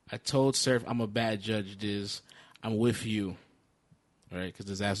 I told Surf I'm a bad judge, Diz. I'm with you. Right? Because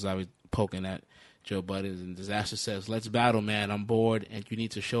Disaster's always poking at Joe Budden. And Disaster says, let's battle, man. I'm bored, and you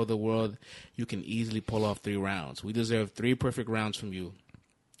need to show the world you can easily pull off 3 rounds. We deserve 3 perfect rounds from you.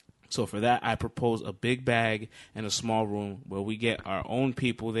 So for that, I propose a big bag and a small room where we get our own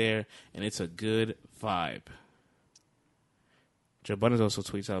people there, and it's a good vibe. Joe Budden also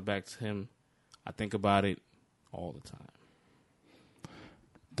tweets out back to him, I think about it all the time.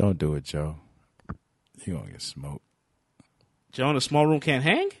 Don't do it, Joe. You're going to get smoked. Joe in a small room can't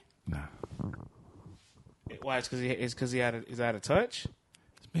hang? Nah. Why? It's because he's out of touch?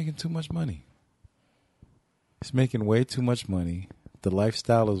 He's making too much money. He's making way too much money. The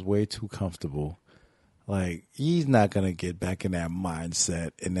lifestyle is way too comfortable. Like, he's not going to get back in that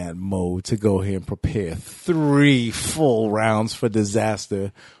mindset, in that mode to go here and prepare 3 full rounds for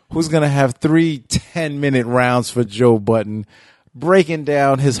Disaster. Who's going to have 3 10-minute rounds for Joe Budden, breaking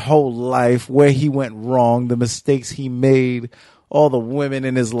down his whole life, where he went wrong, the mistakes he made, all the women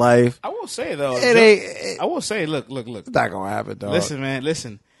in his life. I will say, though. Look. It's not going to happen, dog. Listen, man,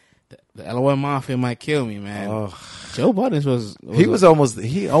 The LOL Mafia might kill me, man. Oh. Joe Budden was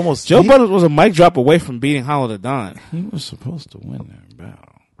Joe Budden was a mic drop away from beating Hollow the Don. He was supposed to win that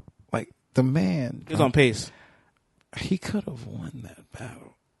battle. Like, the man. He was on pace. He could have won that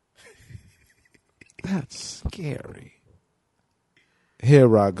battle. That's scary.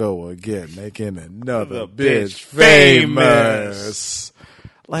 Here I go again, making another bitch famous.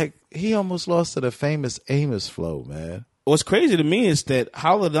 Like, he almost lost to the famous Amos flow, man. What's crazy to me is that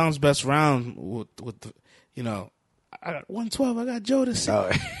Hollow the Don's best round with the, I got 112, I got Joe to say. Oh.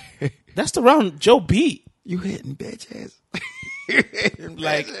 That's the round Joe beat. You hitting bitches.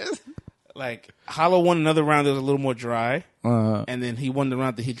 Like Hollow won another round that was a little more dry, Uh-huh. and then he won the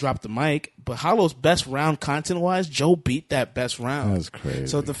round that he dropped the mic. But Hollow's best round, content-wise, Joe beat that best round. That's crazy.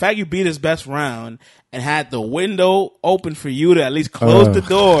 So the fact you beat his best round and had the window open for you to at least close the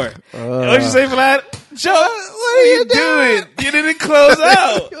door. What you say for that? Joe, what are you doing? You didn't close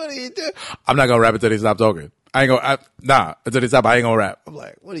out. What are you doing? I'm not going to rap until they stop talking. Until they stop, I ain't going to rap. I'm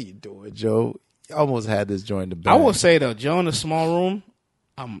like, what are you doing, Joe? You almost had this joint the bag. I will say, though, Joe in a small room,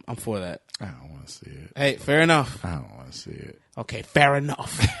 I'm for that. I don't want to see it. Hey, fair enough. I don't want to see it. Okay, fair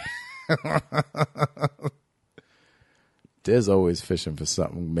enough. There's always fishing for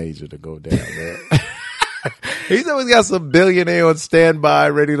something major to go down, man. He's always got some billionaire on standby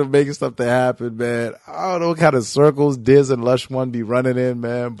ready to make something happen, man. I don't know what kind of circles Diz and Lush One be running in,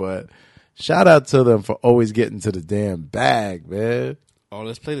 man, but shout out to them for always getting to the damn bag, man. Oh,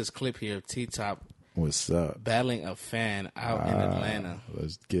 let's play this clip here of T-Top What's up? battling a fan out in Atlanta.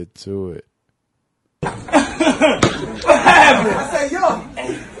 Let's get to it. I say, yo.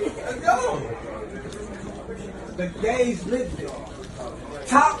 The days lit.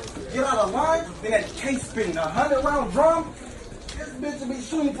 Top, get out of line, then that case spinning, 100-round drum. This bitch will be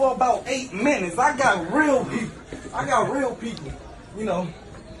shooting for about 8 minutes. I got real people.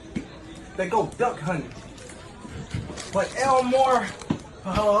 They go duck hunting. But Elmore,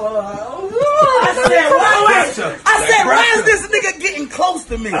 I said, why is this nigga getting close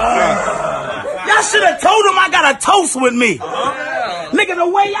to me? Y'all should have told him I got a toast with me. Nigga, the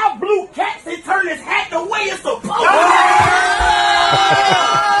way y'all blew cats and turned his hat the way it's supposed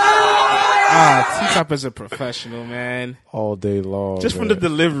T-Top is a professional, man. All day long. Just from the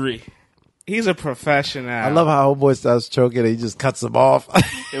delivery. He's a professional. I love how homeboy starts choking and he just cuts him off.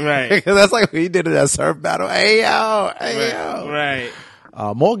 Right. That's like what he did in that surf battle. Hey yo. Right.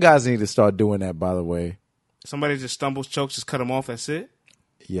 More guys need to start doing that, by the way. Somebody just stumbles, chokes, just cut him off. That's it.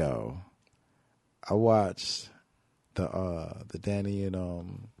 Yo, I watched the Danny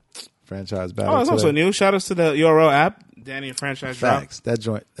and franchise battle. Oh, it's also new. Shout outs to the URL app. Danny and franchise Facts. That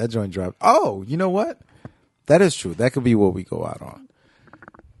joint dropped. Oh, you know what? That is true. That could be what we go out on.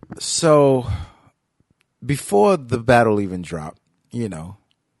 So before the battle even dropped, you know,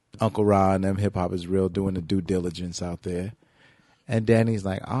 Uncle Ra and them Hip Hop Is Real doing the due diligence out there. And Danny's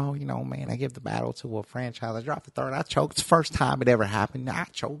like, oh, you know, man, I give the battle to a franchise. I dropped the third. I choked. It's the first time it ever happened. I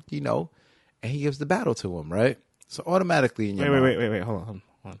choked, you know. And he gives the battle to him, right? So automatically in your Wait. Hold on.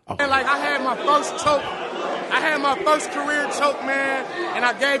 Oh. Like, I had my first choke. I had my first career choke, man, and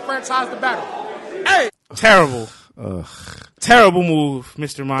I gave franchise the battle. Hey! Terrible. Terrible move,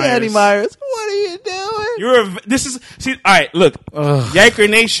 Mr. Myers. Danny Myers, what are you doing? All right, look. Yiker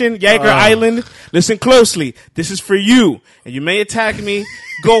Nation, Yiker Island, listen closely. This is for you. And you may attack me.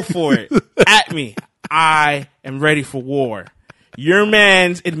 Go for it. At me. I am ready for war. Your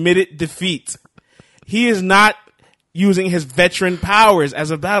man's admitted defeat. He is not using his veteran powers as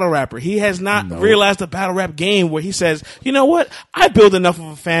a battle rapper. He has not realized the battle rap game where he says, you know what? I build enough of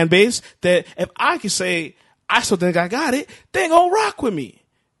a fan base that if I can say, I still think I got it, they ain't gonna rock with me.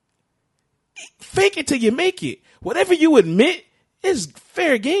 Fake it till you make it. Whatever you admit is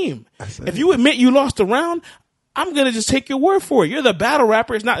fair game. If you admit you lost a round, I'm gonna just take your word for it. You're the battle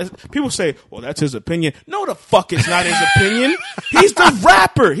rapper. It's not. People say, "Well, that's his opinion." No, the fuck, it's not his opinion. He's the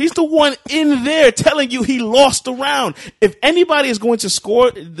rapper. He's the one in there telling you he lost the round. If anybody is going to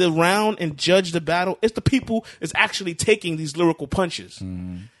score the round and judge the battle, it's the people that's actually taking these lyrical punches.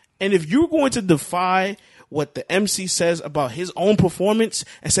 And if you're going to defy what the MC says about his own performance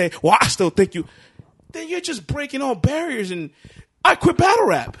and say, "Well, I still think you," then you're just breaking all barriers. And I quit battle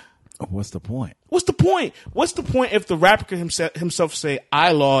rap. What's the point? What's the point? What's the point if the rapper can himself say,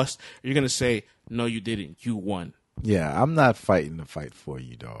 I lost, you're going to say, no, you didn't. You won. Yeah, I'm not fighting the fight for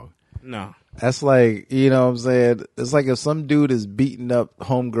you, dog. No. That's like, you know what I'm saying? It's like if some dude is beating up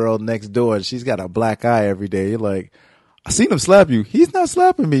homegirl next door and she's got a black eye every day. You're like, I seen him slap you. He's not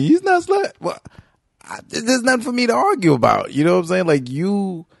slapping me. He's not slapping. Well, there's nothing for me to argue about. You know what I'm saying? Like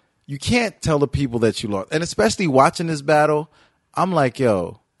you can't tell the people that you lost. And especially watching this battle, I'm like,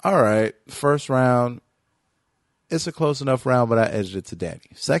 yo, all right, first round, it's a close enough round, but I edged it to Danny.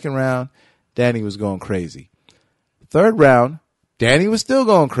 Second round, Danny was going crazy. Third round, Danny was still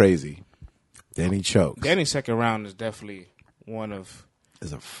going crazy. Then he chokes. Danny's second round is definitely one of...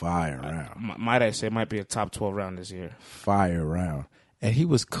 It's a fire round. Might I say, it might be a top 12 round this year. Fire round. And he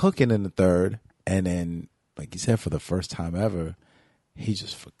was cooking in the third, and then, like you said, for the first time ever, he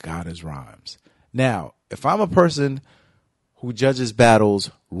just forgot his rhymes. Now, if I'm a person who judges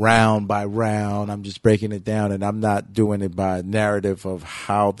battles round by round, I'm just breaking it down, and I'm not doing it by narrative of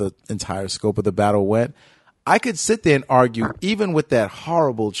how the entire scope of the battle went, I could sit there and argue, even with that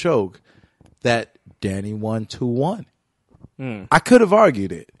horrible choke, that Danny won 2-1. I could have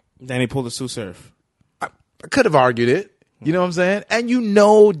argued it. Danny pulled a Sue Surf. I could have argued it. You know what I'm saying? And you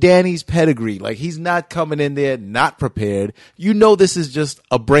know Danny's pedigree. Like, he's not coming in there not prepared. You know this is just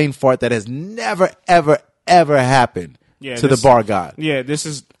a brain fart that has never, ever, ever happened to the bar god. Yeah, this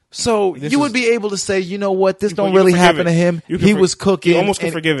is... So this you is, would be able to say, you know what, this don't you really can happen to him. He was cooking. You almost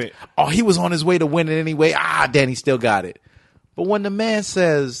can forgive it. Oh, he was on his way to win it anyway. Danny still got it. But when the man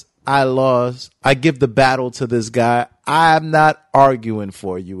says, I lost, I give the battle to this guy, I'm not arguing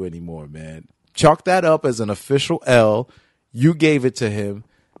for you anymore, man. Chalk that up as an official L. You gave it to him.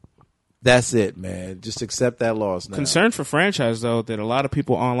 That's it, man. Just accept that loss now. Concern for franchise, though, that a lot of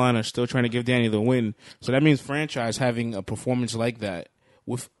people online are still trying to give Danny the win. So that means franchise having a performance like that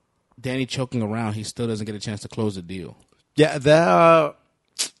with Danny choking around, he still doesn't get a chance to close the deal. Yeah, that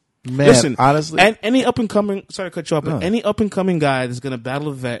man. Listen, honestly, and any up and coming, sorry to cut you off, but any up and coming guy that's going to battle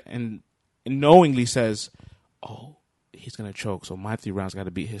a vet and knowingly says, "Oh, he's going to choke, so my 3 rounds got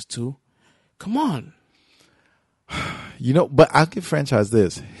to beat his 2." Come on. You know, but I'll give franchise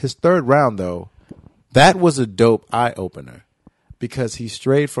this. His third round, though, that was a dope eye opener because he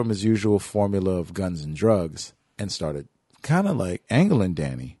strayed from his usual formula of guns and drugs and started kind of like angling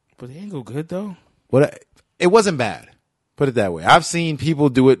Danny. But the angle good, though. It wasn't bad. Put it that way. I've seen people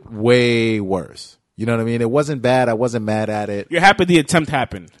do it way worse. You know what I mean? It wasn't bad. I wasn't mad at it. You're happy the attempt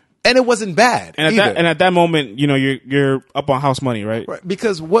happened. And it wasn't bad. And at that moment, you know, you're up on house money, right? Right.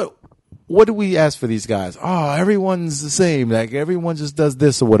 Because what do we ask for these guys? Oh, everyone's the same. Like everyone just does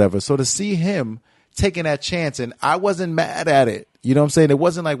this or whatever. So to see him taking that chance, and I wasn't mad at it. You know what I'm saying? It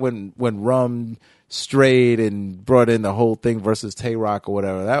wasn't like when Rum strayed and brought in the whole thing versus Tay-Rock or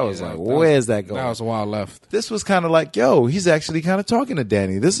whatever. That was where's that going? That was a while left. This was kind of like, yo, he's actually kind of talking to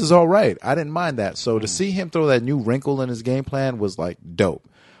Danny. This is all right. I didn't mind that. So to see him throw that new wrinkle in his game plan was like dope.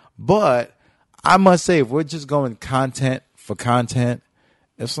 But I must say, if we're just going content for content,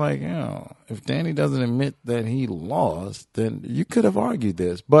 it's like, if Danny doesn't admit that he lost, then you could have argued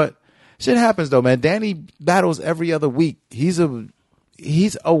this. But shit happens though, man. Danny battles every other week. He's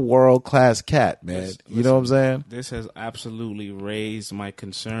a world-class cat, man. You know what I'm saying? This has absolutely raised my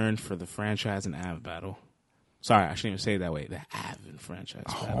concern for the franchise and Av battle. Sorry, I shouldn't even say it that way. The Av and franchise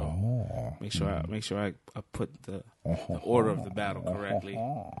battle. Make sure I put the order of the battle correctly.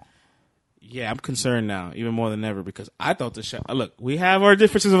 Yeah, I'm concerned now, even more than ever, because I thought the Chef... Look, we have our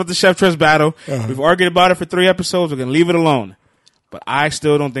differences about the Chef Trust battle. Uh-huh. We've argued about it for 3 episodes. We're going to leave it alone. But I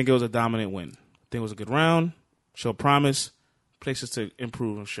still don't think it was a dominant win. I think it was a good round. Show promise. Places to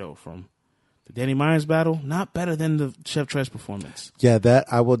improve and show from the Danny Myers battle. Not better than the Chef Trust performance. Yeah,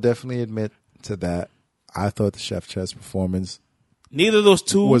 that I will definitely admit to that. I thought the Chef Trust performance... Neither of those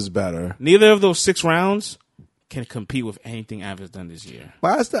two... was better. Neither of those 6 rounds... can compete with anything Av has done this year.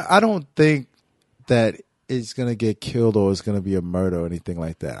 But I don't think that it's going to get killed or it's going to be a murder or anything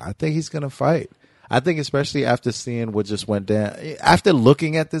like that. I think he's going to fight. I think especially after seeing what just went down, after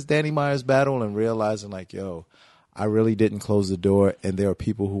looking at this Danny Myers battle and realizing like, yo, I really didn't close the door and there are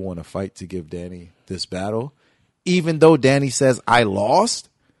people who want to fight to give Danny this battle. Even though Danny says, I lost,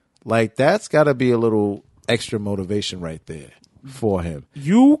 like that's got to be a little extra motivation right there for him.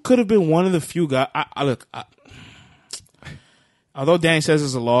 You could have been one of the few guys. Although Danny says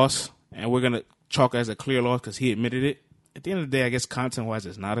it's a loss, and we're going to chalk it as a clear loss because he admitted it, at the end of the day, I guess content-wise,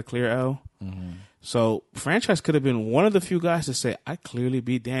 it's not a clear L. Mm-hmm. So franchise could have been one of the few guys to say, I clearly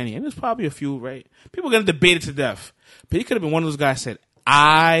beat Danny. And there's probably a few, right? People are going to debate it to death. But he could have been one of those guys that said,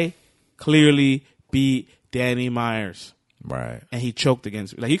 I clearly beat Danny Myers. Right. And he choked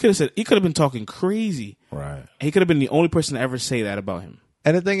against me. Like he could have been talking crazy. Right. And he could have been the only person to ever say that about him.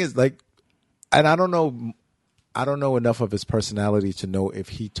 And the thing is, like, and I don't know enough of his personality to know if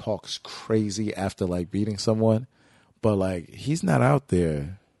he talks crazy after like beating someone, but like he's not out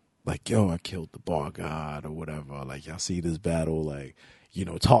there like, yo, I killed the bar god or whatever. Like y'all see this battle, like,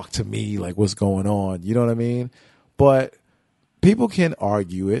 talk to me, like what's going on. You know what I mean? But people can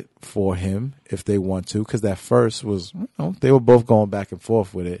argue it for him if they want to, because that first was, they were both going back and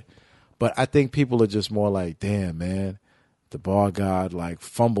forth with it. But I think people are just more like, damn, man, the bar god like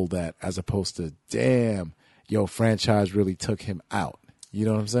fumbled that, as opposed to, damn, yo, franchise really took him out. You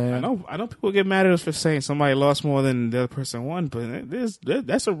know what I'm saying? I know people get mad at us for saying somebody lost more than the other person won, but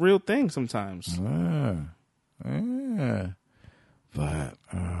that's a real thing sometimes. Yeah. But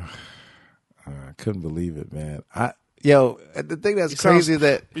I couldn't believe it, man. The thing that's crazy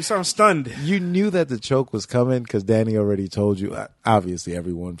that you sound stunned. You knew that the choke was coming because Danny already told you. Obviously,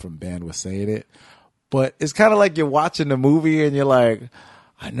 everyone from band was saying it, but it's kind of like you're watching the movie and you're like,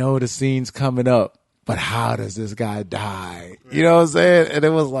 I know the scene's coming up, but how does this guy die? You know what I'm saying? And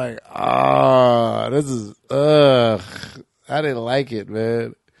it was like, this is, I didn't like it,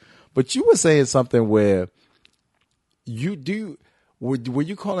 man. But you were saying something where were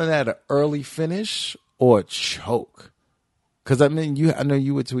you calling that an early finish or a choke? Because I know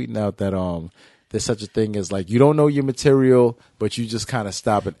you were tweeting out that there's such a thing as like you don't know your material, but you just kind of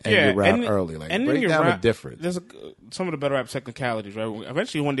stop and end your round early. Like break down the difference. There's some of the better rap technicalities, right?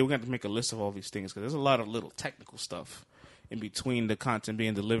 Eventually, one day we're going to have to make a list of all these things because there's a lot of little technical stuff in between the content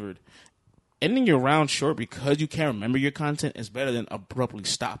being delivered. Ending your round short because you can't remember your content is better than abruptly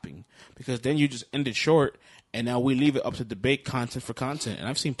stopping, because then you just end it short. And now we leave it up to debate content for content. And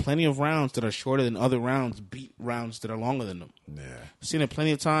I've seen plenty of rounds that are shorter than other rounds beat rounds that are longer than them. Yeah. I've seen it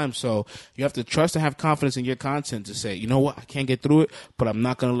plenty of times. So you have to trust and have confidence in your content to say, you know what, I can't get through it, but I'm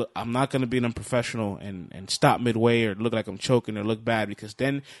not gonna be an unprofessional and stop midway or look like I'm choking or look bad, because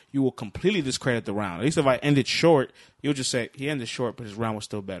then you will completely discredit the round. At least if I end it short, you'll just say he ended short, but his round was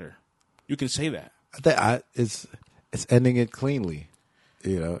still better. You can say that. I think it's ending it cleanly.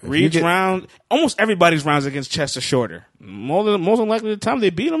 Reed's round, almost everybody's rounds against Chess are shorter. More than likely the time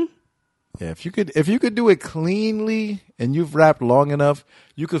they beat him. Yeah, if you could do it cleanly and you've rapped long enough,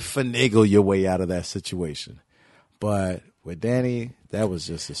 you could finagle your way out of that situation. But with Danny, that was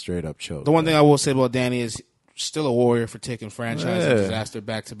just a straight up choke. The one thing I will say about Danny is still a warrior for taking franchise and disaster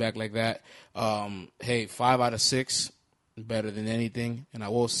back to back like that. 5 out of 6, better than anything. And I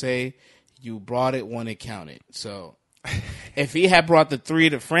will say, you brought it when it counted. So If he had brought the 3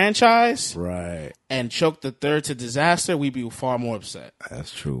 to franchise Right. and choked the 3rd to disaster, we'd be far more upset.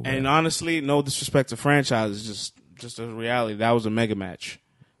 That's true. And honestly, no disrespect to franchise, it's just a reality. That was a mega match.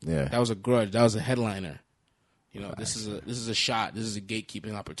 Yeah. That was a grudge. That was a headliner. You know, this is a shot. This is a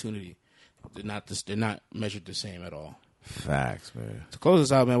gatekeeping opportunity. They're not measured the same at all. Facts, man. To close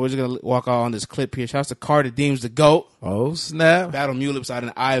this out, man, we're just gonna walk out on this clip here. Shouts to Carter Deems, the GOAT. Oh, snap. Battle Mulips out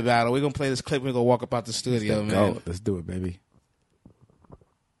in eye battle. We're gonna play this clip. We're gonna walk up out the studio, man. Go. Let's do it, baby.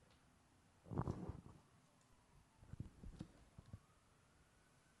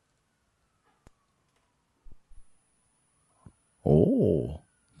 Oh,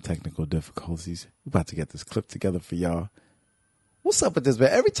 technical difficulties. We're about to get this clip together for y'all. What's up with this, man?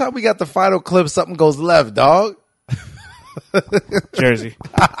 Every time we got the final clip, something goes left, dog. Jersey.